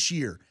after this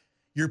year,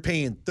 you're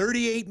paying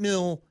 38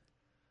 mil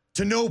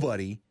to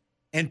nobody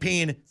and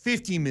paying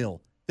 50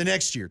 mil the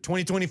next year,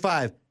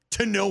 2025,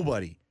 to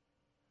nobody.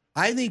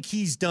 I think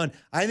he's done.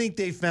 I think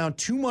they found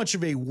too much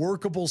of a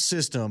workable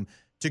system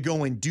to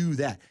go and do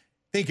that.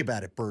 Think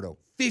about it, Berto.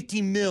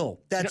 50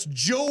 mil. That's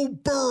Joe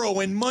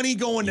Burrow and money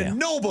going to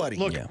nobody.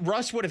 Look,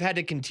 Russ would have had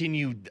to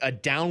continue a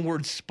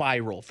downward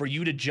spiral for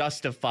you to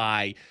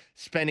justify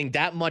spending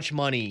that much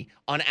money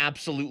on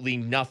absolutely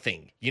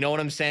nothing. You know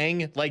what I'm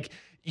saying? Like,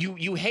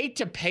 you hate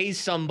to pay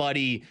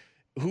somebody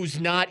who's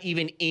not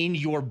even in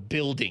your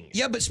building.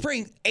 Yeah, but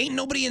Spring, ain't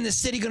nobody in the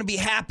city going to be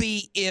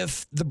happy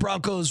if the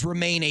Broncos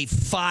remain a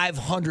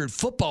 500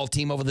 football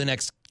team over the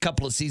next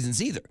couple of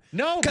seasons either.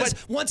 No,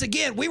 because once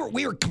again, we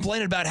were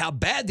complaining about how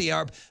bad they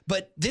are,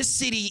 but this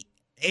city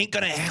ain't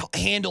going to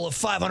handle a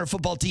 500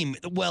 football team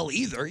well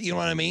either. You know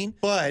what I mean?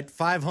 But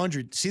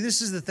 500. See,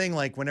 this is the thing.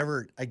 Like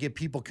whenever I get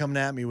people coming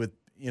at me with,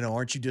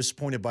 aren't you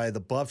disappointed by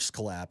the Buffs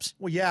collapse?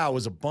 Well, yeah, it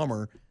was a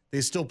bummer. They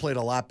still played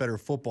a lot better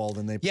football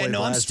than they played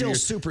last year. I'm still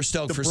super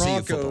stoked for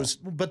CU football.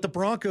 But the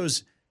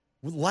Broncos,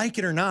 like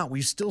it or not,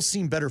 we've still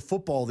seen better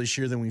football this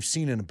year than we've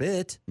seen in a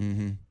bit.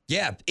 Mm-hmm.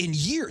 Yeah, in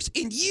years.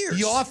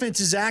 The offense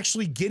is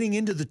actually getting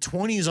into the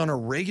 20s on a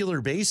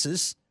regular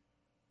basis,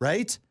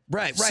 right?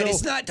 Right. So,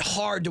 it's not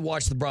hard to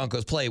watch the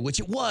Broncos play,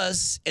 which it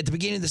was at the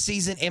beginning of the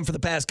season and for the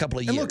past couple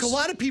of years. And look, a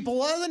lot of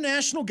the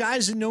national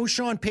guys that know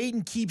Sean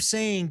Payton keep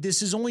saying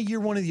this is only year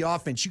 1 of the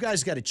offense. You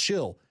guys got to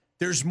chill.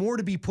 There's more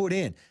to be put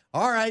in.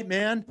 All right,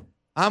 man.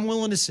 I'm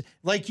willing to,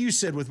 like you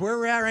said, with where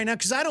we're at right now,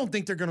 because I don't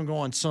think they're going to go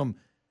on some,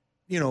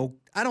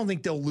 I don't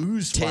think they'll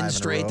lose 10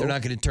 straight. They're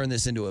not going to turn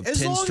this into a 10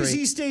 straight. As long as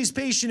he stays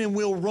patient and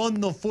will run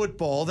the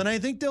football, then I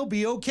think they'll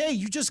be okay.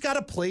 You just got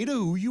to play to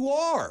who you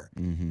are.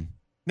 Mm-hmm.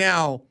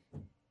 Now,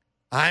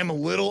 I'm a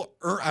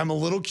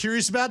little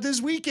curious about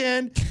this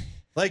weekend.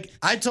 Like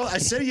I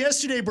said it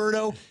yesterday,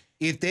 Berto.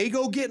 If they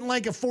go getting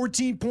like a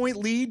 14-point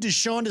lead,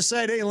 Deshaun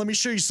decide, hey, let me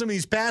show you some of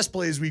these pass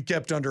plays we've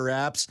kept under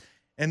wraps.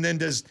 And then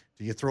do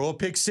you throw a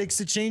pick six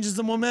that changes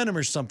the momentum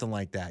or something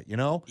like that, you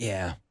know?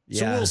 Yeah.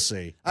 So we'll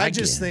see. I'm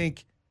just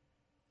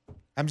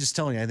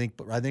telling you, I think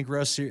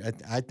Russ here,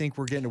 I think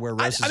we're getting to where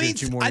Russ is here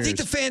 2 more years. I think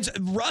the fans,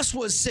 Russ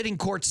was sitting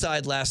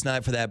courtside last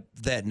night for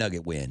that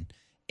Nugget win.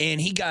 And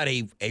he got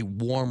a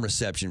warm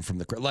reception from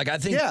the crowd. Like, I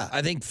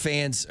think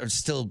fans are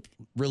still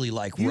really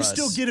like Russ. You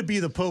still get to be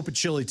the Pope of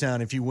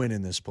Chilitown if you win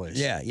in this place.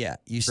 Yeah.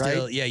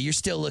 You're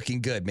still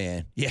looking good,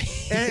 man. Yeah.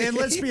 and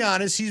let's be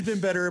honest, he's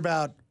been better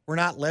about, we're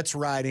not let's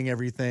riding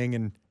everything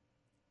and,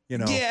 you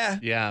know.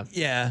 Yeah.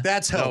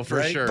 That's helped, for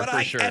right? sure. But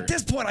at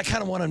this point, I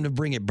kind of want him to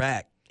bring it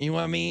back. You know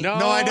what I mean? No,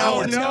 I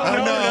don't. No.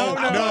 I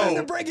want him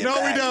to bring it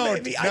back, we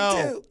don't. baby.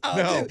 No,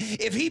 I do.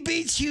 If he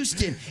beats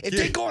Houston, if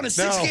they go on a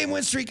 6-game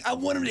win streak, I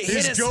want him to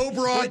hit us. Go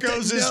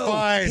Broncos is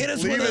fine. Hit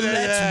us leave with it a at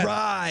let's that.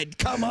 ride.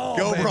 Come on,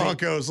 Go baby.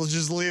 Broncos. Let's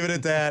just leave it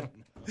at that.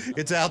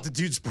 It's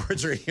Altitude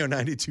Sports Radio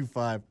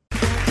 92.5.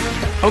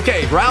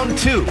 Okay, round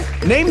 2.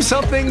 Name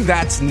something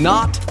that's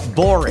not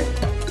boring.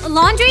 A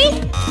laundry?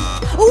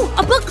 Ooh,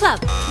 a book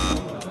club.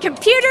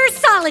 Computer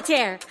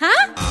solitaire,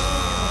 huh?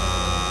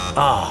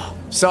 Ah,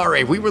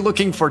 sorry, we were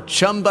looking for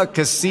Chumba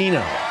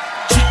Casino.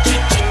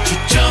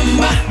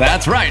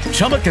 That's right,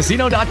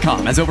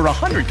 ChumbaCasino.com has over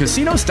 100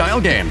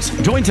 casino-style games.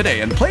 Join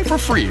today and play for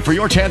free for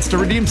your chance to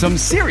redeem some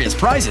serious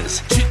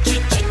prizes.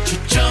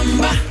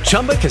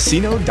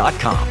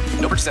 ChumbaCasino.com.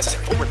 No purchase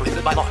necessary. Void where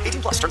prohibited by law.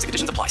 18+ terms and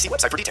conditions apply. See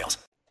website for details.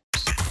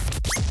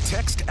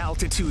 Text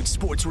Altitude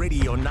Sports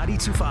Radio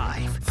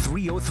 92.5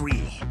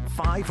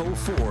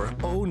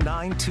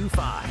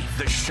 303-504-0925.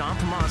 The Shop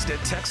Mazda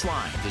text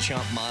line. The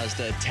Shop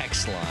Mazda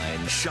text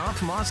line. Shop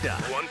Mazda.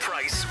 One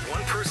price,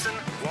 one person,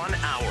 1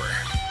 hour.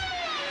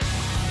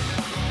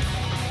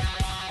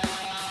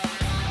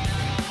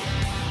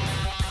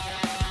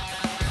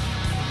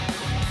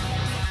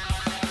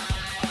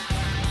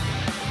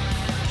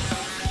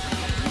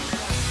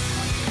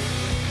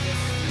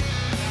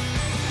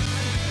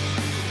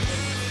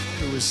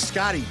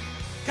 Scotty.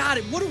 God,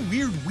 what a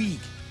weird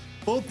week.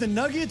 Both the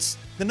Nuggets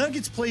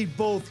played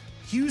both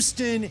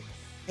Houston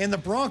and the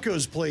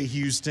Broncos play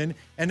Houston,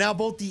 and now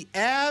both the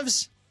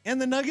Avs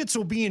and the Nuggets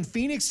will be in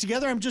Phoenix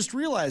together. I'm just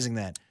realizing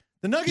that.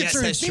 The Nuggets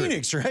are in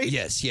Phoenix, right?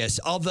 Yes.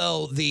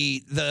 Although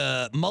the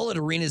Mullet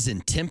Arena is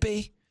in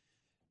Tempe,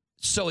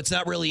 so it's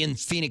not really in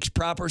Phoenix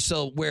proper.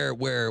 So where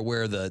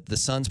the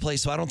Suns play.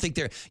 So I don't think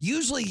they're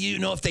usually,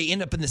 if they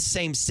end up in the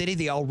same city,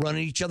 they all run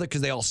at each other because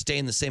they all stay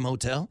in the same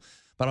hotel.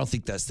 But I don't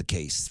think that's the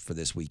case for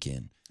this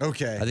weekend.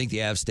 Okay. I think the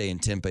Avs stay in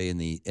Tempe and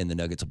the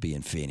Nuggets will be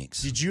in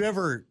Phoenix. Did you have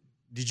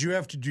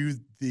to do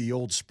the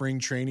old spring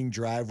training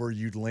drive where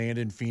you'd land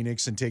in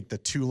Phoenix and take the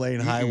 2-lane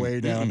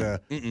highway down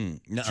to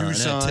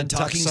Tucson,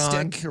 talking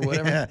stick or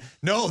whatever? Yeah.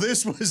 No,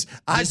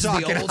 I'm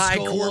talking high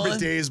Corbett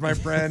days, my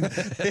friend.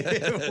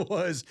 It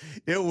was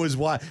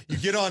wild. You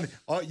get on,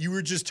 you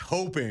were just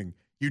hoping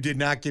you did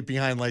not get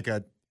behind like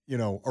a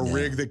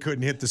rig that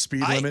couldn't hit the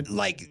speed limit.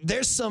 Like,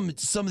 there's some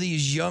of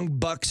these young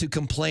bucks who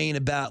complain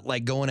about,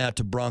 like, going out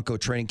to Bronco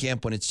training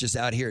camp when it's just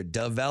out here at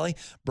Dove Valley.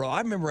 Bro,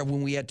 I remember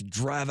when we had to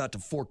drive out to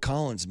Fort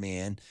Collins,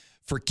 man,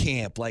 for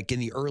camp, like in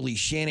the early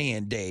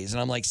Shanahan days.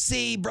 And I'm like,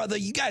 see, brother,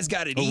 you guys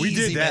got it easy. We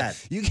did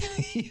that. Man.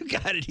 You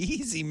got it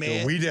easy,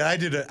 man. So we did. I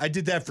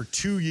did that for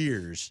 2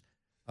 years.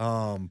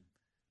 But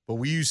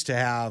we used to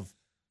have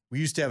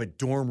a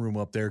dorm room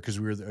up there because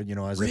we were, as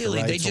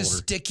really, a they just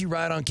stick you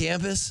right on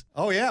campus.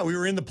 Oh yeah, we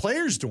were in the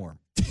players' dorm.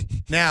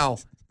 Now,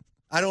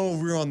 I don't know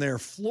if we were on their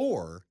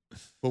floor,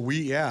 but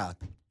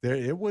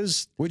it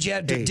was.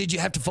 Did you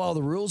have to follow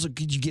the rules, or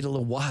could you get a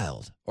little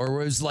wild, or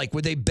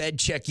would they bed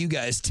check you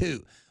guys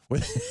too?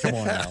 Come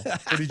on now,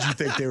 what did you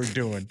think they were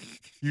doing?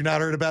 You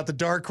not heard about the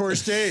Dark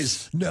Horse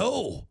days?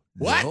 No.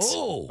 What?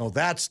 No. Oh,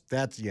 that's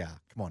yeah.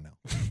 Come on now.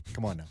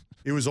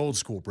 It was old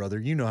school, brother.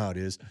 You know how it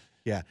is.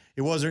 Yeah,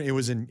 it wasn't. It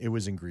was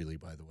in Greeley,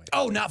 by the way.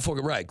 Oh, not for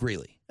right,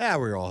 Greeley. Yeah,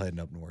 we were all heading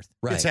up north.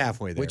 Right, it's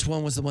halfway there. Which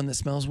one was the one that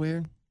smells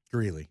weird?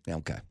 Greeley. Yeah,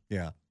 okay.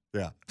 Yeah.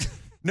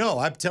 No,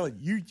 I'm telling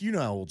you. You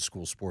know how old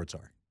school sports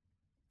are.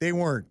 They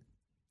weren't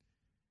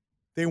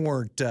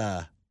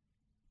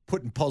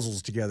putting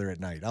puzzles together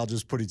at night. I'll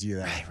just put it to you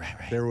that. Right.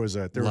 There were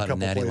a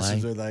couple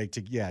places where like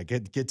to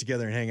get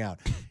together and hang out.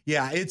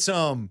 Yeah, it's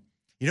you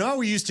know how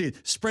we used to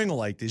Springle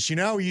like this. You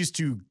know how we used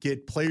to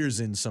get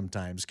players in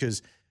sometimes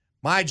because.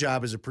 My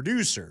job as a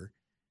producer,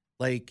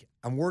 like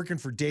I'm working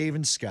for Dave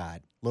and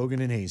Scott, Logan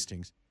and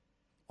Hastings,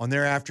 on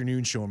their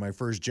afternoon show in my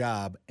first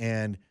job.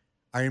 And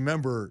I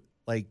remember,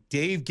 like,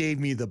 Dave gave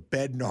me the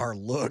Bednar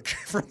look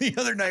from the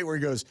other night where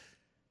he goes,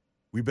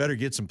 we better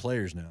get some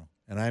players now.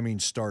 And I mean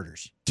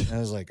starters. And I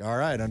was like, all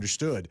right,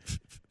 understood.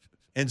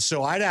 And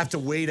so I'd have to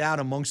wait out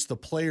amongst the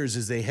players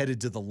as they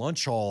headed to the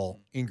lunch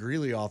hall in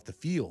Greeley off the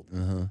field.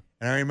 Uh-huh.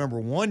 And I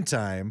remember one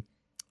time,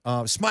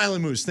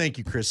 Smiling Moose, thank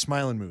you, Chris,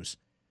 Smiling Moose.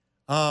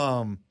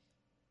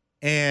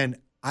 And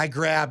I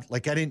grabbed,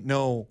 like,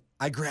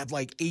 I grabbed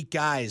like 8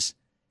 guys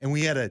and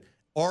we had a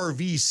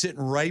RV sitting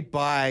right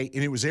by,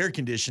 and it was air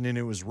conditioned and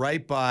it was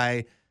right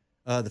by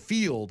the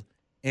field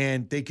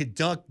and they could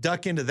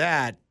duck into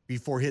that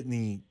before hitting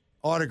the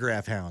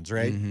autograph hounds.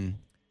 Right. Mm-hmm.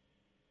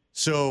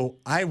 So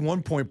I at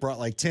one point brought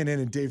like 10 in,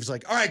 and Dave's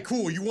like, all right,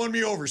 cool. You won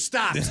me over.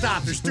 Stop.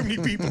 There's too many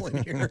people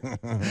in here.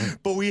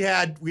 But we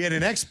had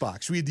an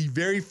Xbox. We had the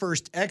very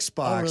first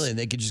Xbox. Oh, really? And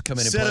they could just come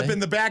in and set play? up in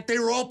the back. They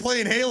were all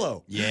playing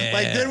Halo. Yeah.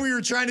 Like then we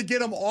were trying to get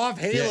them off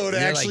Halo to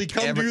actually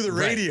come do the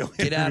radio. Right.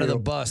 Get out of the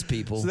bus,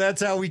 people. So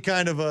that's how we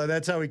kind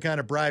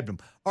of bribed them.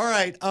 All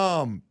right.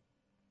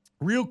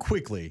 Real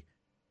quickly,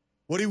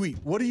 what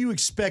are you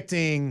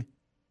expecting?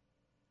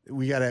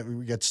 We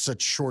got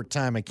such short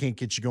time. I can't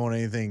get you going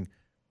anything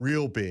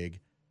real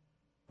big.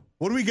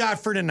 What do we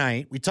got for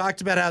tonight? We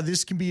talked about how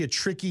this can be a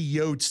tricky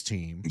Yotes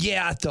team.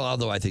 Yeah,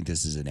 although I think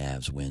this is an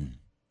Avs win.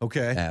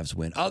 Okay. Avs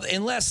win.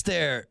 Unless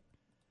they're...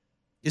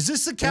 Is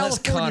this the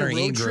California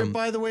road trip,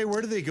 by the way?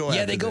 Where do they go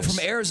Yeah, they go from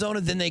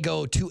Arizona, then they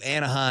go to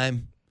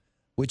Anaheim,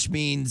 which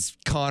means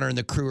Connor and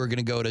the crew are going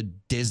to go to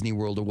Disney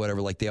World or whatever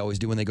like they always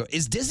do when they go.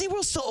 Is Disney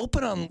World still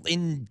open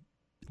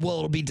Well,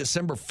 it'll be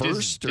December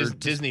 1st or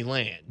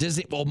Disneyland.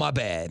 Disney. Well, my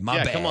bad.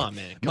 My bad. Come on,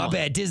 man. My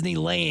bad.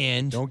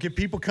 Disneyland. Don't get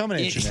people coming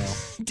at you now.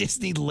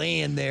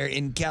 Disneyland there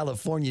in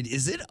California.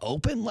 Is it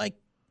open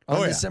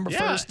on December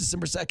 1st,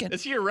 December 2nd?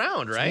 It's year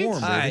round, right?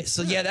 Warm, all right.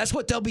 So that's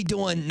what they'll be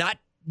doing.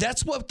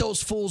 That's what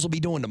those fools will be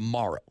doing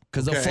tomorrow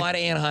because they'll fly to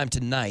Anaheim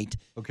tonight.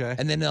 Okay.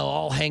 And then they'll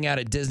all hang out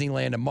at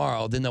Disneyland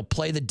tomorrow. Then they'll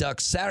play the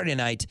Ducks Saturday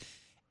night,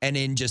 and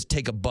then just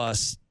take a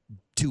bus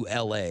to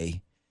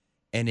L.A.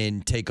 and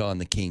then take on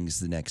the Kings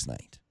the next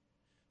night.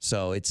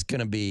 So it's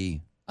going to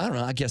be, I don't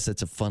know, I guess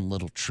that's a fun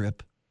little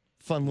trip.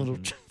 Fun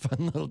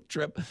little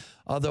trip.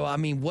 Although, I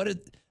mean, what a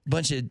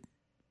bunch of,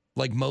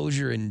 like,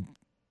 Mosier and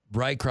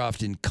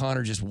Rycroft and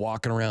Connor just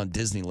walking around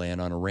Disneyland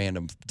on a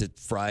random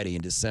Friday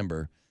in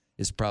December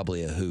is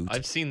probably a hoot.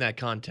 I've seen that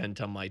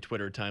content on my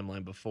Twitter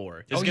timeline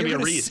before. This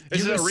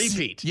is a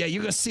repeat. Yeah,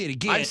 you're going to see it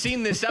again. I've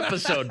seen this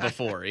episode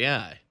before,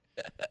 yeah.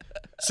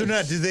 So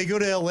now, did they go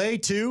to L.A.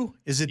 too?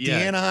 Is it the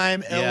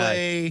Anaheim,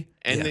 L.A.,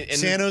 and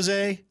San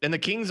Jose? And the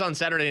Kings on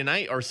Saturday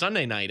night, or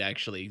Sunday night,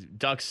 actually.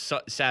 Ducks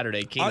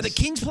Saturday. Kings. Are the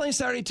Kings playing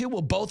Saturday too?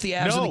 Will both the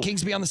Avs and the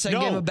Kings be on the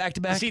second game of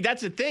back-to-back? See,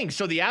 that's the thing.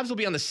 So the Avs will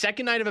be on the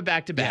second night of a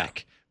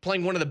back-to-back,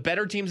 playing one of the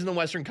better teams in the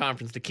Western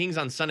Conference, the Kings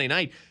on Sunday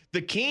night.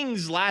 The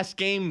Kings' last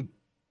game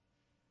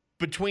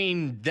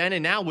between then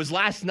and now was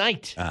last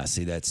night.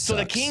 See, that's so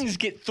the Kings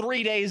get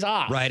 3 days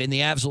off. Right, and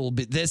the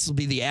Avs this will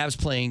be the Avs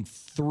playing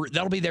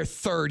that'll be their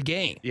third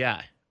game.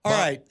 Yeah. All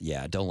right.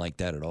 Yeah, I don't like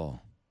that at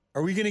all.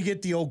 Are we going to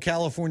get the old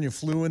California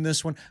flu in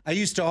this one?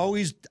 I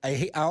always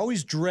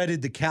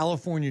dreaded the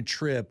California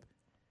trip.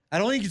 I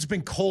don't think it's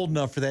been cold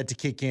enough for that to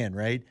kick in,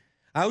 right?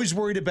 I was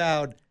worried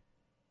about,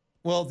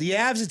 well, the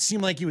Avs, it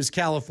seemed like it was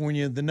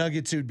California. The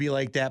Nuggets, it would be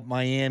like that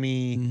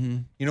Miami. Mm-hmm.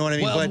 You know what I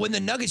mean? Well, when the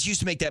Nuggets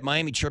used to make that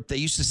Miami trip, they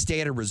used to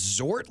stay at a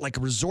resort, like a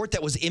resort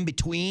that was in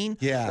between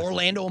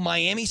Orlando and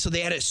Miami. So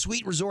they had a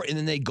sweet resort, and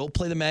then they'd go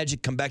play the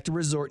Magic, come back to the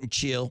resort and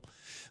chill.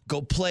 Go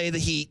play the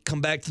Heat,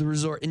 come back to the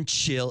resort and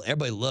chill.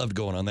 Everybody loved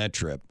going on that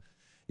trip.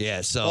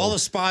 Yeah, so all the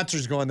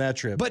sponsors go on that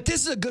trip. But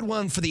this is a good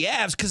one for the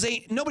Avs because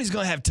nobody's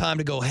going to have time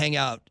to go hang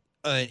out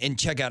and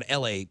check out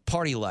LA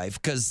party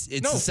life because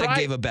it's the second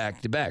game of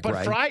back-to-back,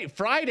 but right?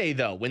 Friday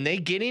though, when they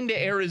get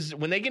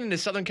into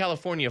Southern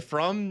California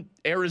from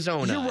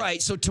Arizona, you're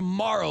right. So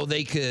tomorrow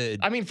they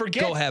could.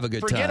 Go have a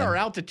good time. Forget our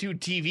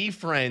altitude TV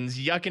friends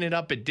yucking it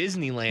up at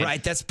Disneyland.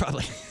 Right, that's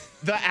probably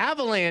the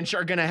Avalanche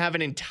are going to have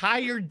an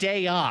entire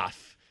day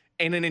off.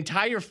 And an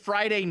entire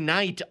Friday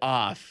night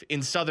off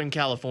in Southern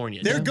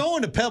California. They're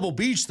going to Pebble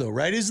Beach, though,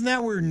 right? Isn't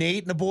that where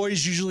Nate and the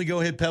boys usually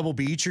go hit Pebble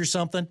Beach or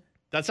something?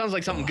 That sounds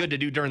like something good to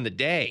do during the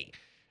day.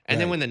 And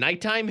then when the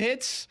nighttime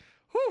hits,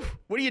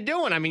 what are you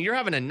doing? I mean, you're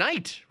having a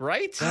night,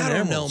 right? I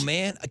don't know,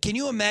 man. Can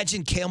you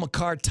imagine Cale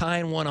Makar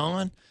tying one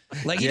on?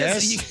 Like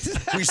yes,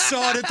 we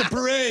saw it at the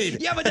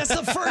parade. Yeah, but that's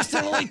the first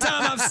and only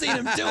time I've seen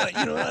him do it.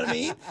 You know what I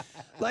mean?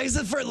 Like it's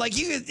the first. Like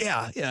you could,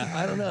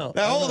 I don't know.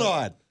 Now hold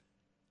on.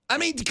 I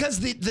mean, because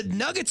the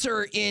Nuggets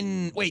are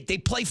they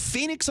play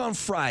Phoenix on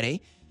Friday,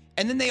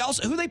 and then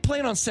who they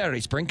playing on Saturday,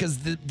 Spring? Because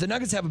the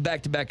Nuggets have a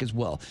back-to-back as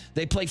well.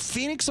 They play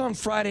Phoenix on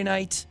Friday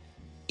night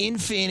in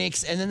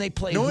Phoenix, and then they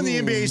play Knowing the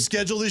NBA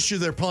schedule this year,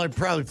 they're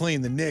probably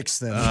playing the Knicks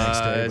then the next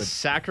day. But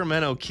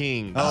Sacramento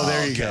Kings. Oh,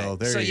 there you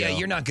go.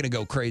 You're not going to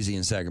go crazy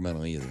in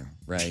Sacramento either,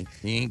 right?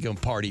 You ain't going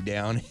to party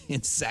down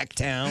in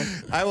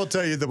Sacktown. I will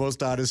tell you the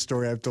most honest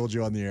story I've told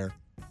you on the air.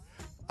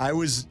 I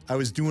was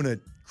doing a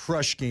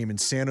crush game in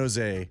San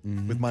Jose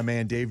with my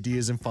man Dave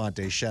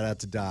Diaz-Infante. Shout out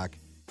to Doc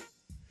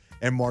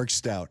and Mark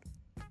Stout.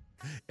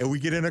 And we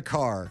get in a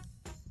car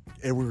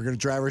and we were going to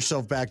drive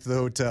ourselves back to the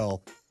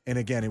hotel. And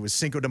again, it was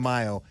Cinco de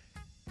Mayo.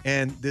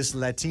 And this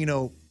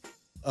Latino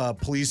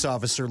police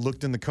officer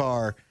looked in the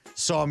car,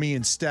 saw me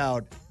and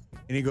Stout,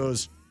 and he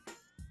goes,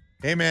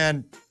 "Hey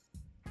man,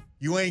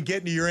 you ain't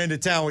getting to your end of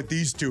town with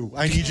these two.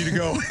 I need you to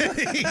go."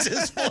 He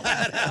just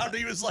flat out.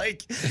 He was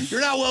like,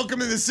 "You're not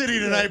welcome in the city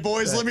tonight,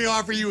 boys. Let me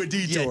offer you a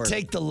detour." Yeah,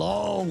 take the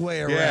long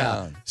way around.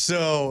 Yeah.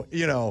 So,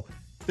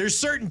 there's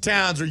certain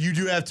towns where you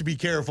do have to be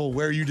careful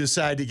where you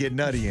decide to get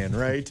nutty in,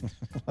 right?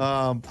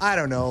 I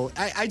don't know.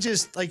 I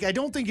just, I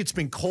don't think it's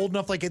been cold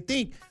enough. I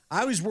think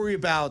I was worried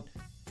about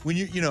when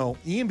the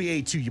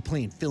NBA too, you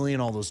play in Philly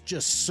and all those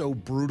just so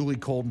brutally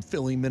cold in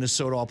Philly,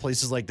 Minnesota, all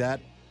places like that.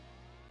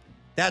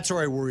 That's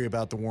where I worry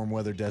about the warm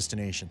weather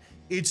destination.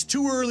 It's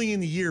too early in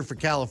the year for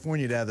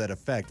California to have that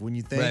effect. When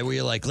you think, right, where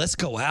you're like, let's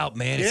go out,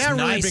 man. It's really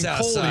nice been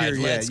outside. cold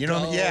here Let's yet.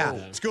 go.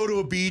 Let's go to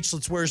a beach.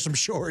 Let's wear some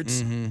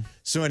shorts.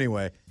 So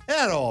anyway,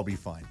 that'll all be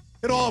fine.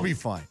 It'll all be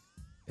fine.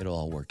 It'll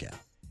all work out.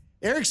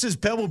 Eric says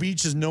Pebble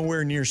Beach is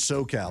nowhere near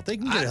SoCal. They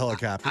can get a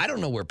helicopter. I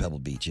don't know where Pebble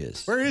Beach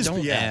is. Where is?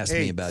 Don't ask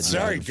me about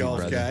Sorry, geography, golf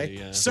brother. guy.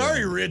 Yeah.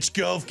 Sorry, rich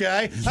golf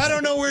guy. I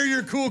don't know where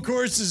your cool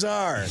courses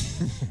are.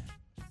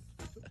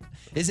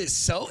 Is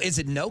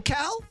it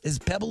NoCal? Is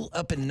Pebble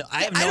up in?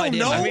 I have no don't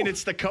idea. know. I mean,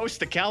 it's the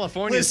coast of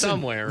California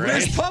somewhere, right?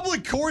 There's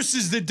public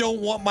courses that don't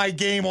want my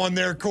game on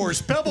their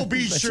course. Pebble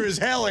Beach sure as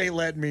hell ain't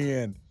letting me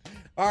in.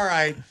 All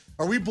right.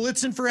 Are we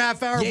blitzing for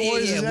half hour,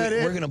 boys? Yeah. Is that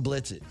it? We're going to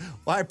blitz it.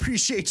 Well, I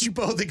appreciate you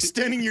both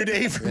extending your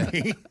day for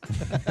me.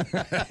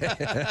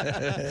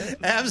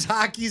 Avs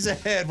hockey's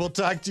ahead. We'll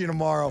talk to you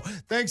tomorrow.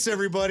 Thanks,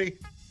 everybody.